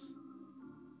stick-to-itiveness.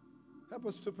 Help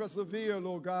us to persevere,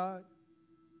 Lord God,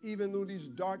 even through these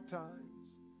dark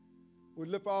times. We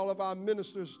lift all of our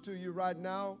ministers to you right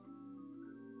now.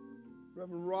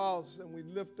 Reverend Ross, and we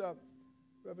lift up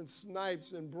Reverend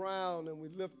Snipes and Brown, and we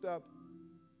lift up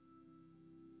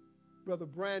Brother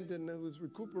Brandon, who is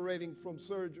recuperating from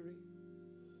surgery.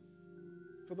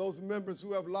 For those members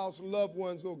who have lost loved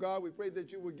ones, oh God, we pray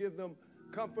that you will give them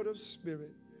comfort of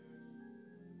spirit.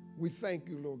 We thank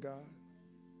you, Lord God.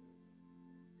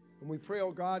 And we pray,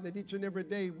 oh God, that each and every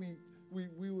day we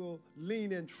will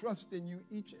lean and trust in you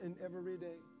each and every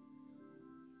day.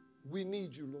 We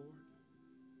need you, Lord.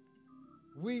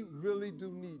 We really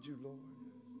do need you, Lord.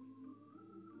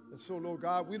 And so, Lord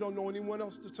God, we don't know anyone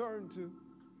else to turn to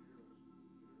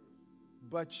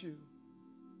but you.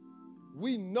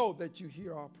 We know that you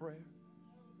hear our prayer,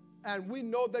 and we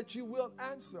know that you will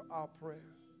answer our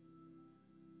prayer.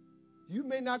 You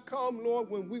may not come, Lord,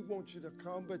 when we want you to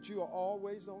come, but you are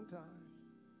always on time.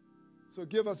 So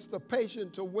give us the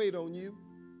patience to wait on you.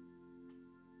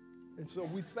 And so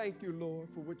we thank you, Lord,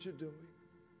 for what you're doing.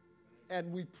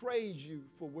 And we praise you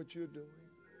for what you're doing.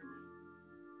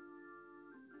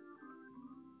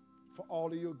 For all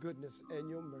of your goodness and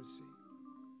your mercy.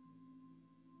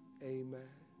 Amen.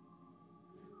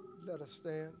 Let us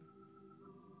stand.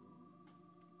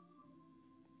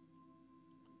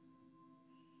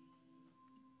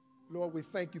 Lord, we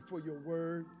thank you for your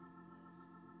word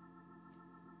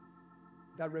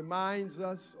that reminds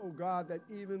us, oh God, that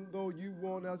even though you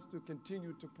want us to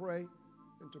continue to pray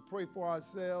and to pray for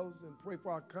ourselves and pray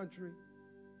for our country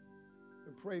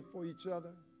and pray for each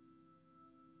other,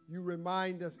 you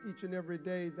remind us each and every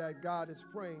day that God is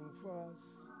praying for us,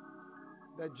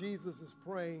 that Jesus is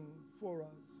praying for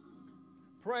us,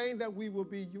 praying that we will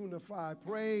be unified,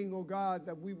 praying, oh God,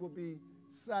 that we will be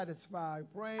satisfied,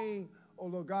 praying, oh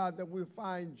Lord God, that we'll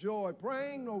find joy,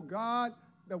 praying, oh God,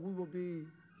 that we will be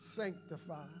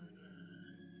sanctified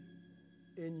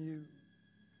in you.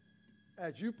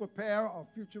 As you prepare a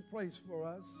future place for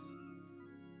us,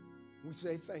 we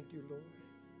say thank you, Lord.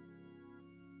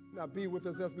 Now be with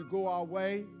us as we go our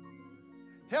way.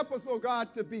 Help us, oh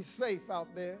God, to be safe out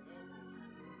there.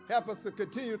 Help us to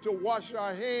continue to wash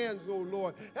our hands, oh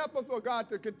Lord. Help us, oh God,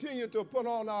 to continue to put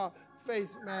on our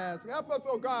face masks. Help us,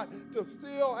 oh God, to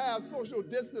still have social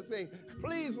distancing.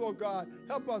 Please, oh God,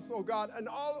 help us, oh God, and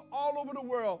all over the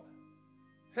world,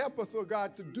 help us, oh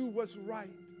God, to do what's right.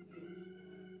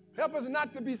 Help us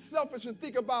not to be selfish and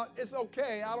think about, it's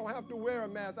okay, I don't have to wear a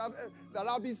mask, that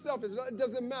I'll be selfish. It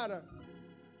doesn't matter.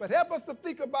 But help us to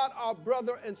think about our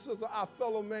brother and sister, our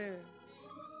fellow man,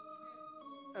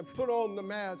 and put on the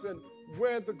mask and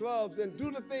wear the gloves and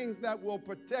do the things that will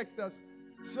protect us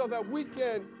so that we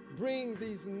can bring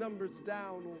these numbers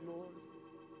down, oh Lord.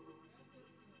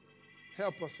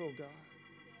 Help us, oh God.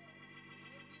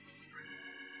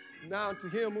 Now to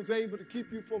him who's able to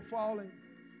keep you from falling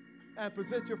and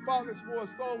present your faultless for a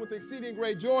stone with exceeding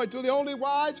great joy. To the only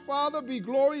wise Father be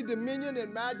glory, dominion,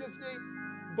 and majesty,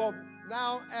 both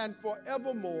now and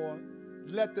forevermore.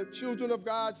 Let the children of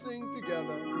God sing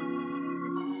together.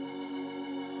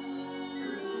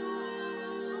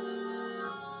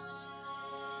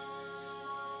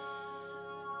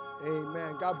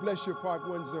 Amen. God bless you, Park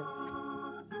Windsor.